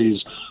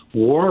policies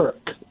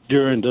work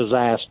during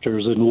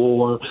disasters and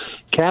war.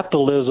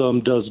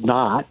 Capitalism does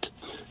not.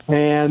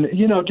 And,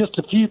 just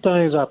a few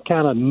things I've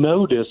kind of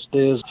noticed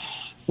is,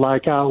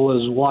 like I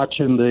was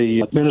watching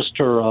the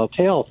Minister of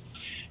Health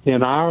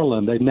in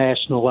Ireland, they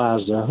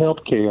nationalized their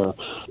health care,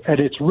 and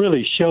it's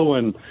really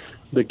showing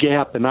the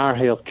gap in our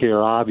health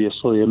care,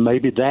 obviously, and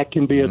maybe that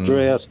can be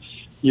addressed,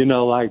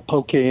 like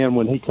Pocan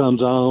when he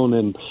comes on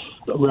and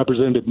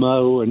Representative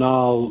Moe and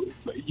all.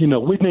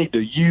 We need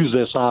to use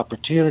this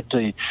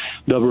opportunity.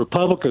 The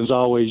Republicans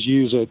always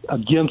use it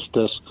against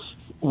us.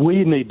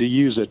 We need to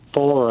use it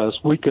for us.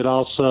 We could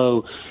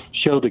also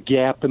show the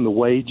gap in the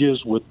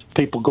wages with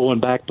people going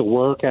back to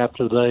work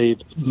after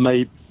they've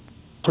made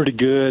pretty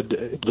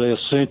good. The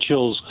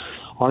essentials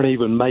aren't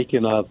even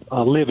making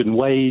a living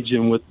wage,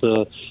 and with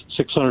the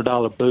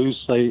 $600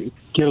 boost, they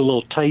get a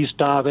little taste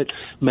of it.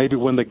 Maybe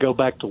when they go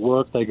back to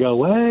work, they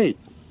go, "Hey,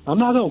 I'm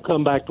not going to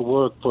come back to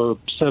work for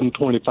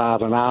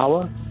 $7.25 an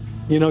hour."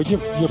 You're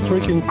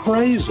freaking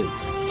crazy.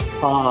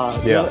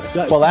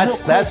 Well,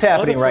 that's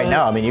happening right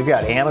now. I mean, you've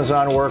got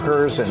Amazon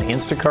workers and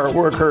Instacart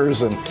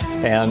workers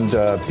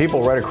and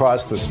people right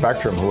across the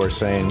spectrum who are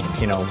saying,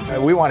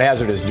 we want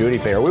hazardous duty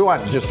pay, or we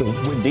want just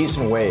a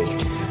decent wage.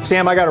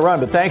 Sam, I got to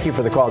run, but thank you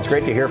for the call. It's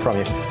great to hear from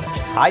you.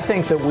 I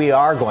think that we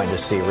are going to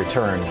see a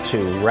return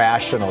to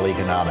rational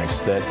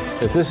economics, that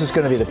this is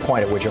going to be the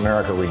point at which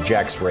America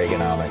rejects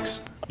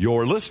Reaganomics.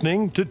 You're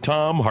listening to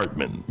Thom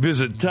Hartmann.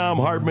 Visit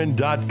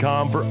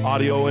ThomHartmann.com for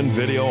audio and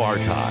video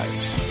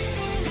archives.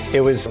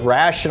 It was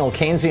rational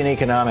Keynesian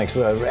economics,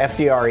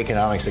 FDR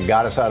economics, that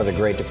got us out of the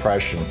Great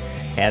Depression,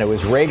 and it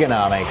was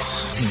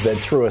Reaganomics that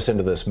threw us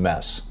into this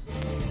mess.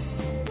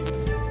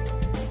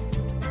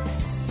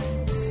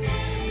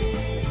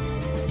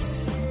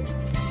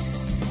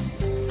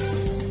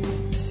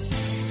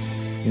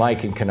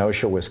 Mike in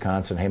Kenosha,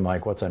 Wisconsin. Hey,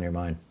 Mike, what's on your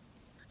mind?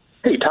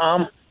 Hey,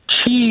 Tom.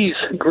 Cheese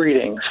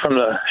greetings from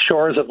the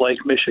shores of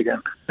Lake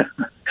Michigan.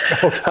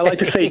 Okay. I like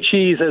to say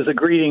cheese as a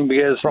greeting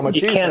because you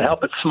can't head.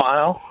 help but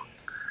smile.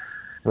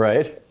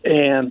 Right.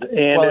 And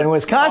well, in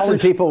Wisconsin,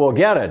 people will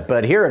get it,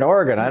 but here in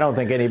Oregon, I don't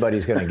think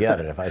anybody's going to get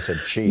it if I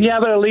said cheese. Yeah,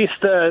 but at least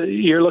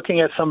you're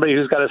looking at somebody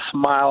who's got a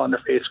smile on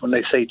their face when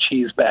they say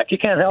cheese back. You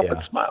can't help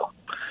but smile.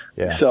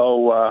 Yeah.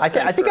 So I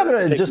think I'm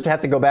going to just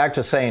have to go back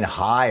to saying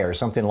hi or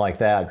something like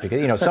that,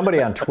 because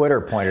somebody on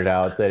Twitter pointed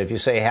out that if you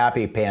say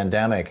happy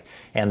pandemic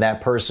and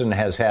that person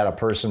has had a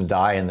person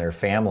die in their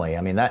family,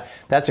 I mean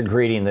that's a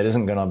greeting that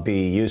isn't going to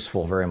be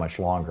useful very much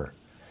longer.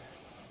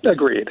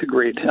 Agreed.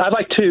 I'd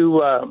like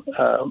to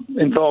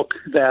invoke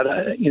that,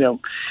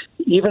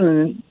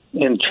 even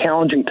in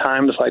challenging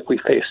times like we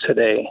face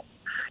today,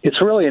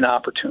 it's really an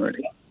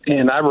opportunity.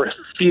 And I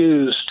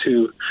refuse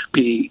to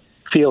be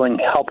feeling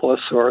helpless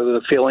or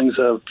the feelings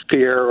of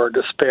fear or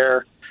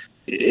despair.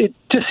 It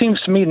just seems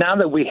to me now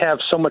that we have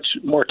so much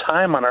more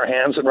time on our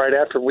hands, and right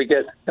after we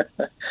get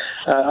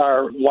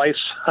our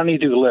wife's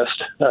honey-do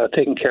list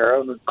taken care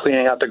of,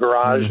 cleaning out the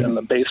garage and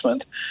the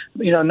basement,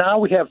 now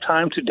we have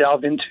time to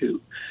delve into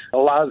a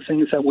lot of the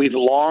things that we've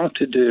longed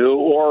to do,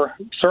 or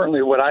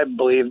certainly what I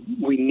believe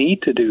we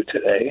need to do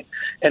today,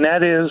 and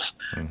that is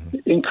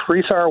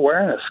increase our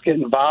awareness, get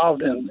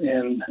involved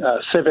in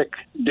civic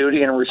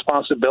duty and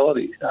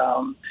responsibility.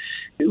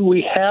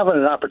 we have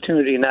an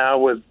opportunity now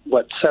with,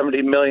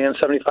 70 million,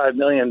 75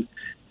 million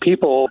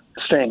people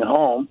staying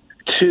home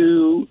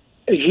to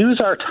use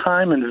our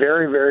time in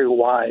very, very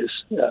wise,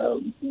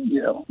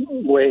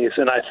 ways.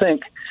 And I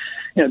think,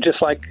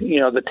 just like,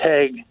 the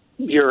tag,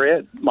 "You're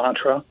it"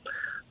 mantra,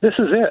 this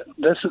is it.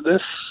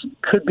 This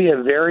could be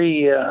a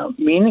very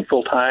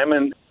meaningful time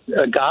and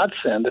a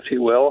godsend, if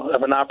you will,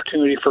 of an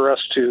opportunity for us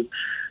to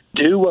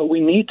do what we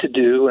need to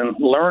do and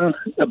learn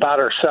about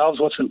ourselves,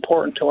 what's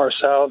important to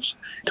ourselves,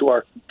 to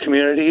our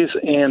communities,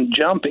 and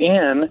jump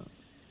in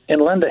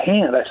and lend a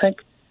hand. I think,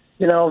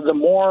 the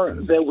more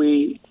that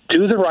we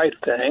do the right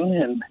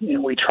thing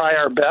and we try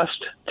our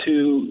best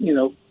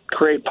to,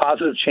 create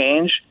positive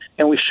change,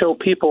 and we show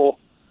people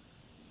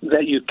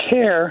that you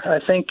care, I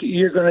think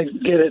you're going to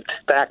get it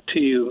back to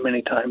you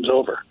many times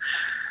over.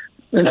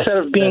 Instead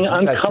of being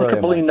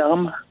uncomfortably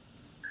numb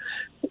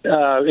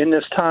in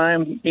this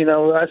time,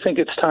 I think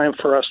it's time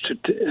for us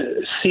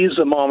to seize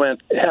the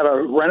moment, have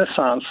a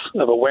renaissance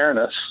of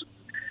awareness,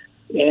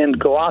 and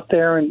go out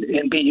there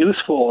and be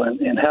useful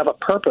and have a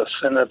purpose.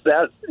 And if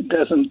that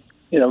doesn't,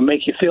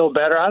 make you feel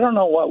better, I don't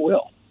know what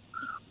will.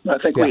 I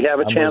think we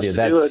have a chance to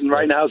do it, and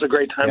right now is a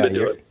great time to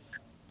do it.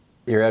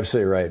 You're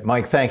absolutely right,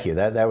 Mike. Thank you.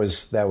 That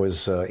was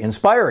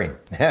inspiring.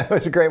 It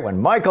was a great one.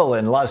 Michael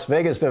in Las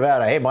Vegas,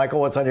 Nevada. Hey, Michael,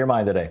 what's on your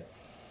mind today?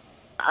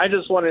 I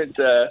just wanted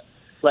to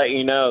let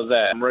you know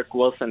that Rick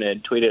Wilson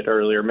had tweeted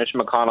earlier. Mitch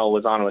McConnell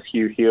was on with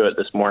Hugh Hewitt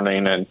this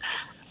morning, and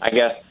I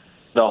guess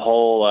the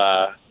whole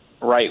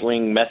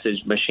right-wing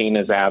message machine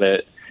is at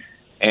it,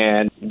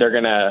 and they're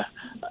going to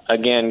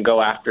again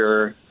go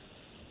after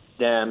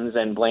Dems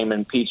and blame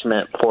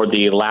impeachment for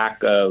the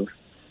lack of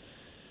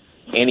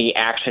any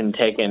action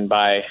taken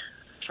by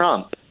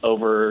Trump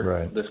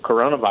over this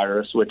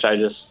coronavirus, which I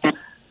just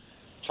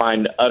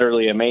find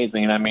utterly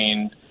amazing. I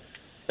mean,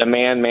 the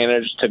man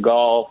managed to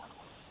golf,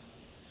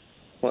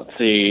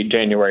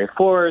 January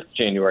 4th,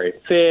 January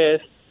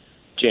 5th,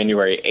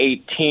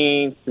 January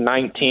 18th,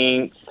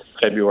 19th,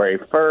 February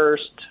 1st,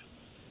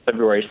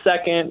 February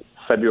 2nd,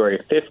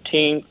 February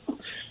 15th,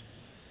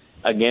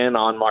 again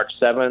on March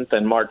 7th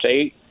and March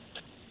 8th.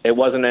 It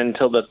wasn't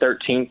until the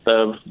 13th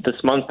of this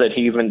month that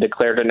he even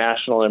declared a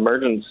national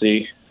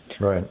emergency.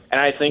 Right.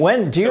 And I think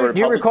do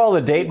you recall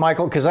the date,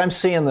 Michael? Because I'm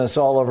seeing this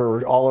all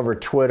over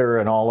Twitter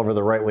and all over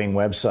the right-wing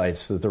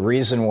websites, that the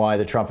reason why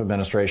the Trump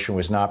administration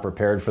was not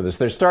prepared for this,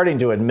 they're starting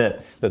to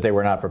admit that they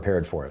were not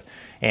prepared for it.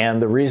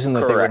 And the reason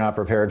that they were not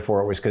prepared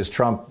for it was because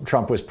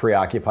Trump was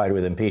preoccupied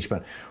with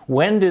impeachment.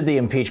 When did the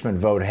impeachment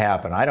vote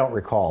happen? I don't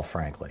recall,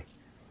 frankly.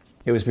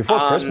 It was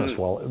before Christmas,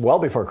 well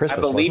before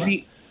Christmas, wasn't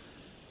it?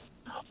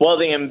 Well,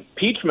 the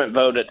impeachment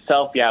vote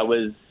itself,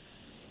 was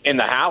in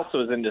the House,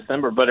 was in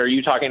December. But are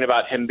you talking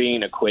about him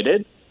being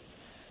acquitted?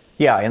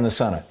 Yeah, in the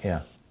Senate,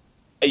 yeah.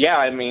 Yeah,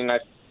 I mean,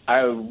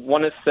 I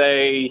want to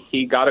say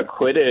he got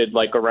acquitted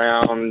like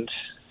around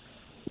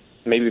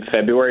maybe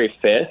February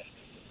 5th.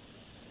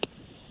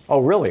 Oh,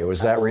 really? It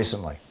was that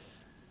recently?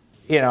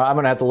 I'm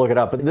going to have to look it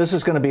up, but this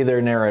is going to be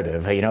their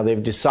narrative.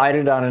 They've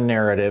decided on a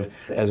narrative.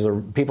 As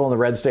the people in the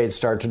red states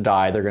start to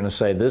die, they're going to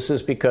say this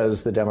is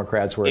because the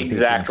Democrats were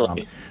impeaching Trump.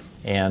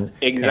 And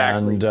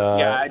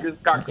I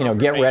just got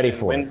get ready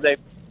for it.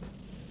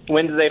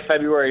 Wednesday,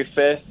 February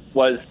 5th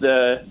was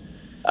the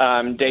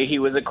day he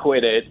was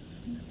acquitted,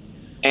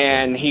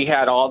 and he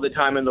had all the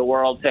time in the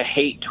world to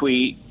hate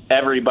tweet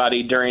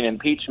everybody during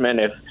impeachment.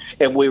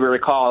 If we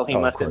recall, he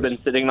must have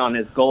been sitting on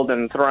his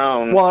golden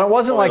throne. Well, it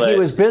wasn't like he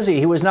was busy.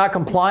 He was not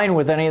complying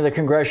with any of the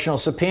congressional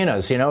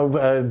subpoenas.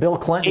 Bill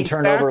Clinton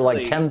turned over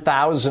like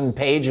 10,000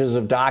 pages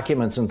of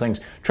documents and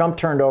things. Trump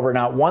turned over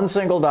not one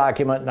single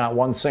document, not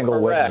one single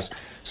witness.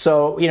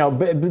 So,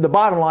 the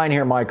bottom line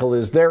here, Michael,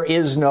 is there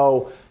is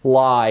no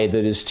lie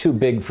that is too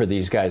big for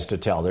these guys to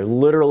tell. There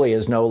literally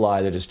is no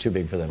lie that is too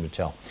big for them to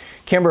tell.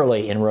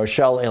 Kimberly in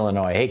Rochelle,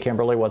 Illinois. Hey,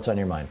 Kimberly, what's on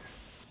your mind?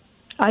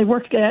 I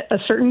worked at a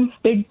certain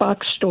big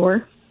box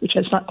store, which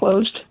has not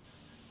closed.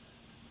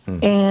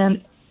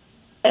 And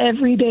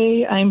every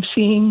day I'm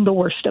seeing the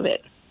worst of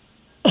it.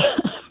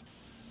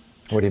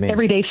 What do you mean?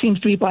 Every day seems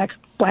to be Black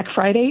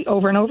Friday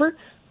over and over.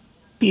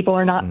 People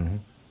are not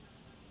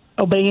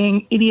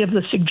obeying any of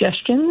the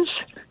suggestions.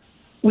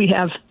 We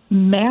have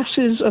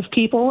masses of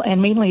people,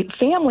 and mainly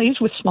families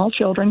with small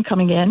children,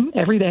 coming in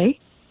every day,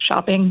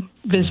 shopping,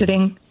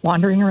 visiting,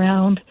 wandering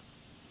around.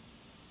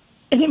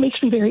 And it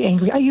makes me very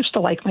angry. I used to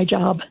like my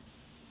job.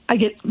 I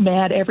get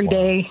mad every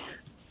day.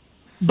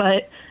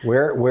 But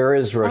where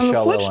is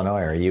Rochelle,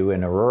 Illinois? Are you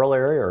in a rural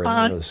area or in the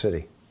middle of the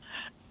city?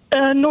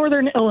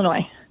 Northern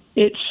Illinois.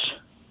 It's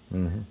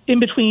in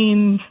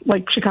between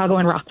like Chicago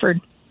and Rockford.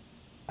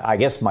 I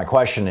guess my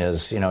question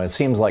is, it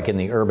seems like in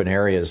the urban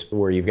areas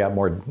where you've got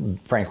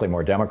frankly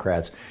more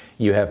Democrats,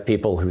 you have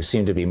people who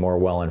seem to be more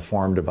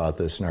well-informed about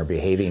this and are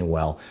behaving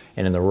well.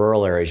 And in the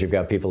rural areas, you've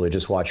got people who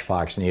just watch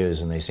Fox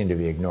News and they seem to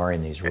be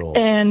ignoring these rules.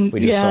 And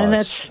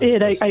that's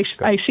it.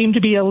 I seem to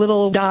be a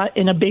little dot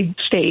in a big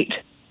state.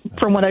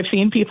 From what I've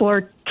seen, people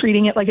are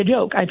treating it like a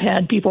joke. I've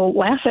had people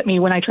laugh at me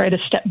when I try to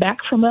step back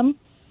from them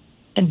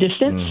and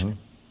distance.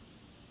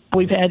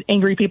 We've had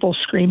angry people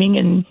screaming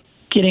and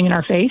getting in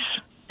our face.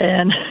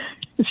 And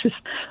it's just,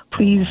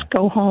 please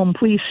go home.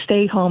 Please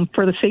stay home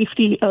for the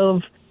safety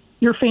of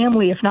your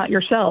family, if not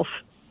yourself.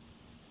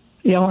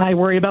 You know, I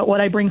worry about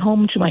what I bring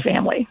home to my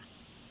family.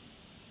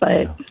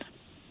 But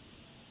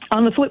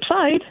on the flip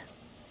side,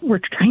 we're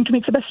trying to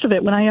make the best of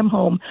it when I am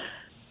home.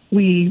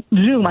 We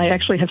Zoom. I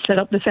actually have set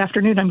up this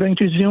afternoon. I'm going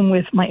to Zoom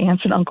with my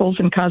aunts and uncles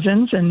and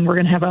cousins, and we're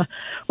going to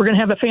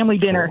have a family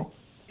dinner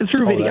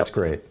through video. That's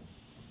great.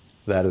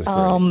 That is great.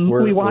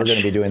 We're going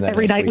to be doing that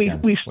every next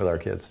night weekend with our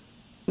kids.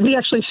 We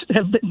actually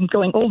have been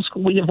going old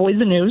school. We avoid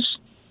the news.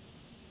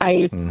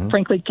 I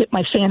frankly get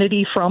my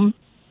sanity from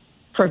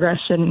Progress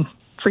and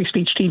Free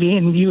Speech TV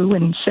and you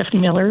and Stephanie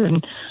Miller,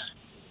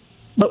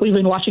 but we've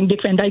been watching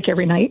Dick Van Dyke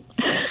every night.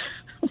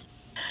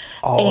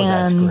 Oh,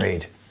 that's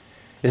great.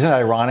 Isn't it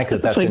ironic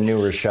that that's in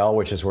New Rochelle,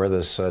 which is where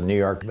this New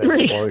York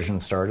explosion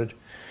started?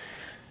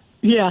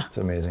 Yeah. It's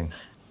amazing.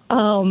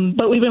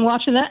 But we've been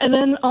watching that. And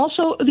then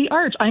also the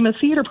arts. I'm a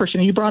theater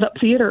person. You brought up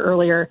theater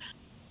earlier.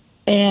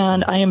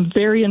 And I am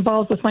very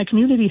involved with my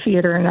community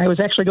theater. And I was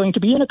actually going to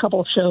be in a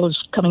couple of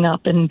shows coming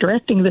up and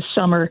directing this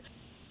summer.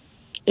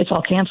 It's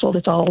all canceled.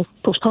 It's all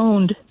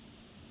postponed.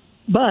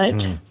 But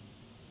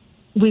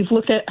we've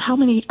looked at how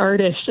many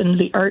artists and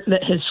the art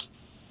that has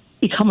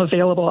become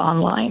available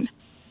online.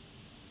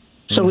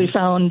 So we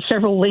found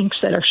several links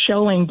that are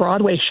showing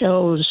Broadway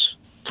shows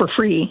for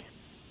free.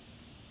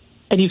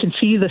 And you can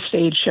see the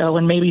stage show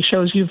and maybe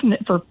shows you've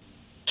never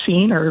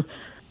seen or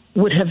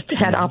would have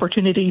had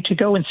opportunity to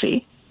go and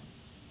see.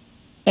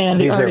 And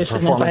these are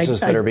performances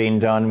that are being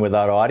done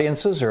without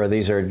audiences, or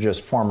these are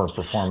just former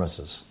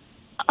performances?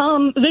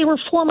 They were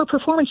former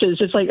performances.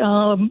 It's like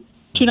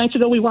 2 nights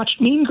ago we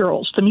watched Mean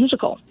Girls, the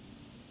musical.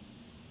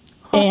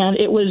 And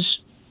it was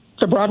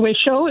the Broadway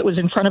show. It was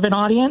in front of an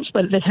audience,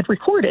 but they had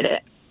recorded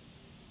it.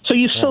 So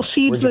you still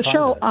see the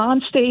show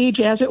on stage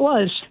as it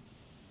was.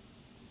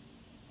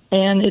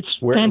 And it's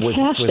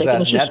fantastic. Was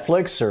that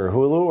Netflix or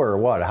Hulu or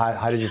what?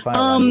 How did you find it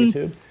on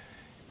YouTube?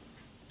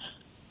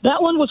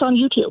 That one was on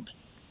YouTube.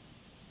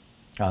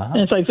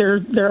 And it's like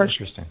there are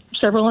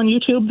several on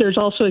YouTube. There's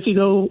also, if you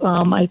go,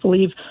 I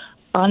believe,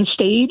 On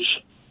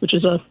Stage, which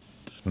is a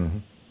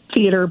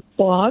theater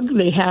blog,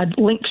 they had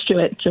links to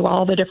it, to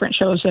all the different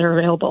shows that are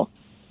available.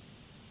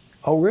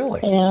 Oh, really?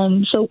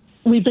 And so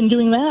we've been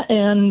doing that,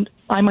 and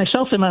I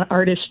myself am an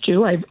artist,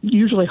 too. I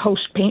usually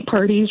host paint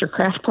parties or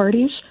craft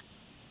parties.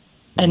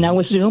 And now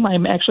with Zoom,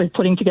 I'm actually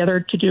putting together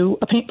to do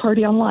a paint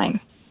party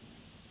online.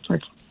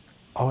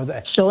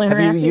 Still interactive.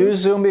 Have you used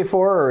Zoom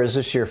before, or is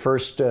this your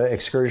first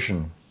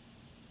excursion?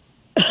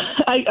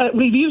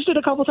 We've used it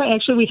a couple times.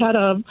 Actually, we had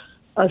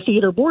our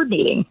theater board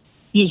meeting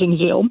using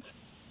Zoom.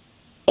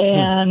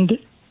 And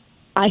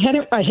I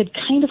had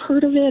kind of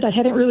heard of it. I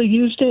hadn't really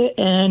used it,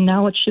 and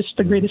now it's just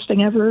the greatest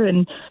thing ever.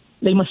 And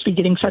they must be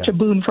getting such a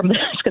boon from this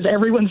because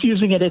everyone's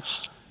using it.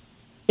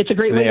 It's a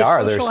great way. They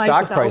are. Their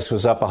stock price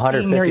was up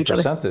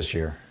 150% this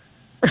year.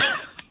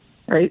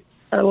 Right.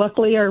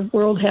 Luckily, our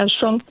world has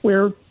shrunk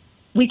where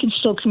we can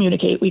still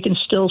communicate. We can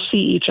still see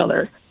each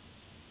other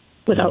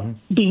without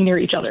being near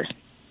each other.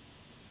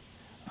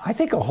 I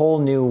think a whole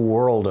new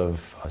world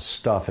of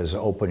stuff is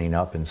opening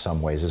up in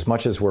some ways. As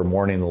much as we're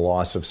mourning the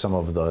loss of some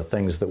of the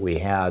things that we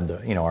had,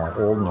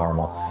 our old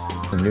normal,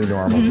 the new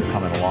normals are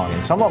coming along.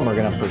 And some of them are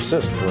going to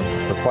persist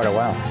for quite a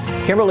while.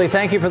 Kimberly,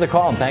 thank you for the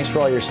call, and thanks for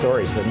all your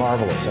stories. They're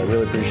marvelous. I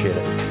really appreciate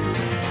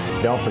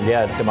it. Don't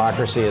forget,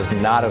 democracy is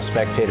not a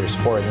spectator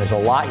sport, and there's a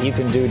lot you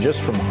can do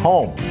just from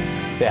home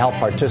to help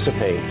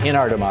participate in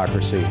our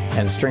democracy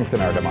and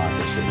strengthen our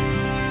democracy.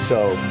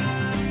 So,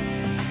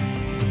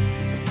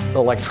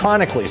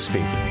 electronically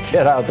speaking,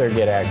 get out there,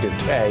 get active,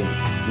 tag,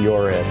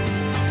 you're it.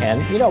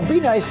 And, be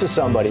nice to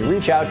somebody,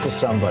 reach out to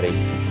somebody,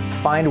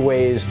 find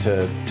ways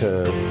to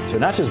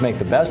not just make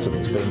the best of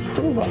this, but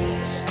improve on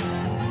this.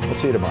 We'll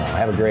see you tomorrow.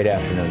 Have a great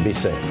afternoon. Be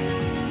safe.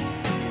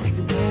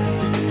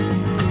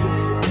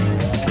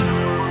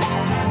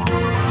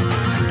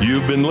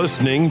 You've been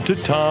listening to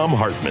Thom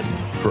Hartmann.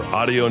 For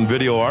audio and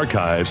video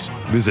archives,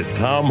 visit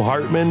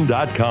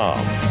thomhartmann.com.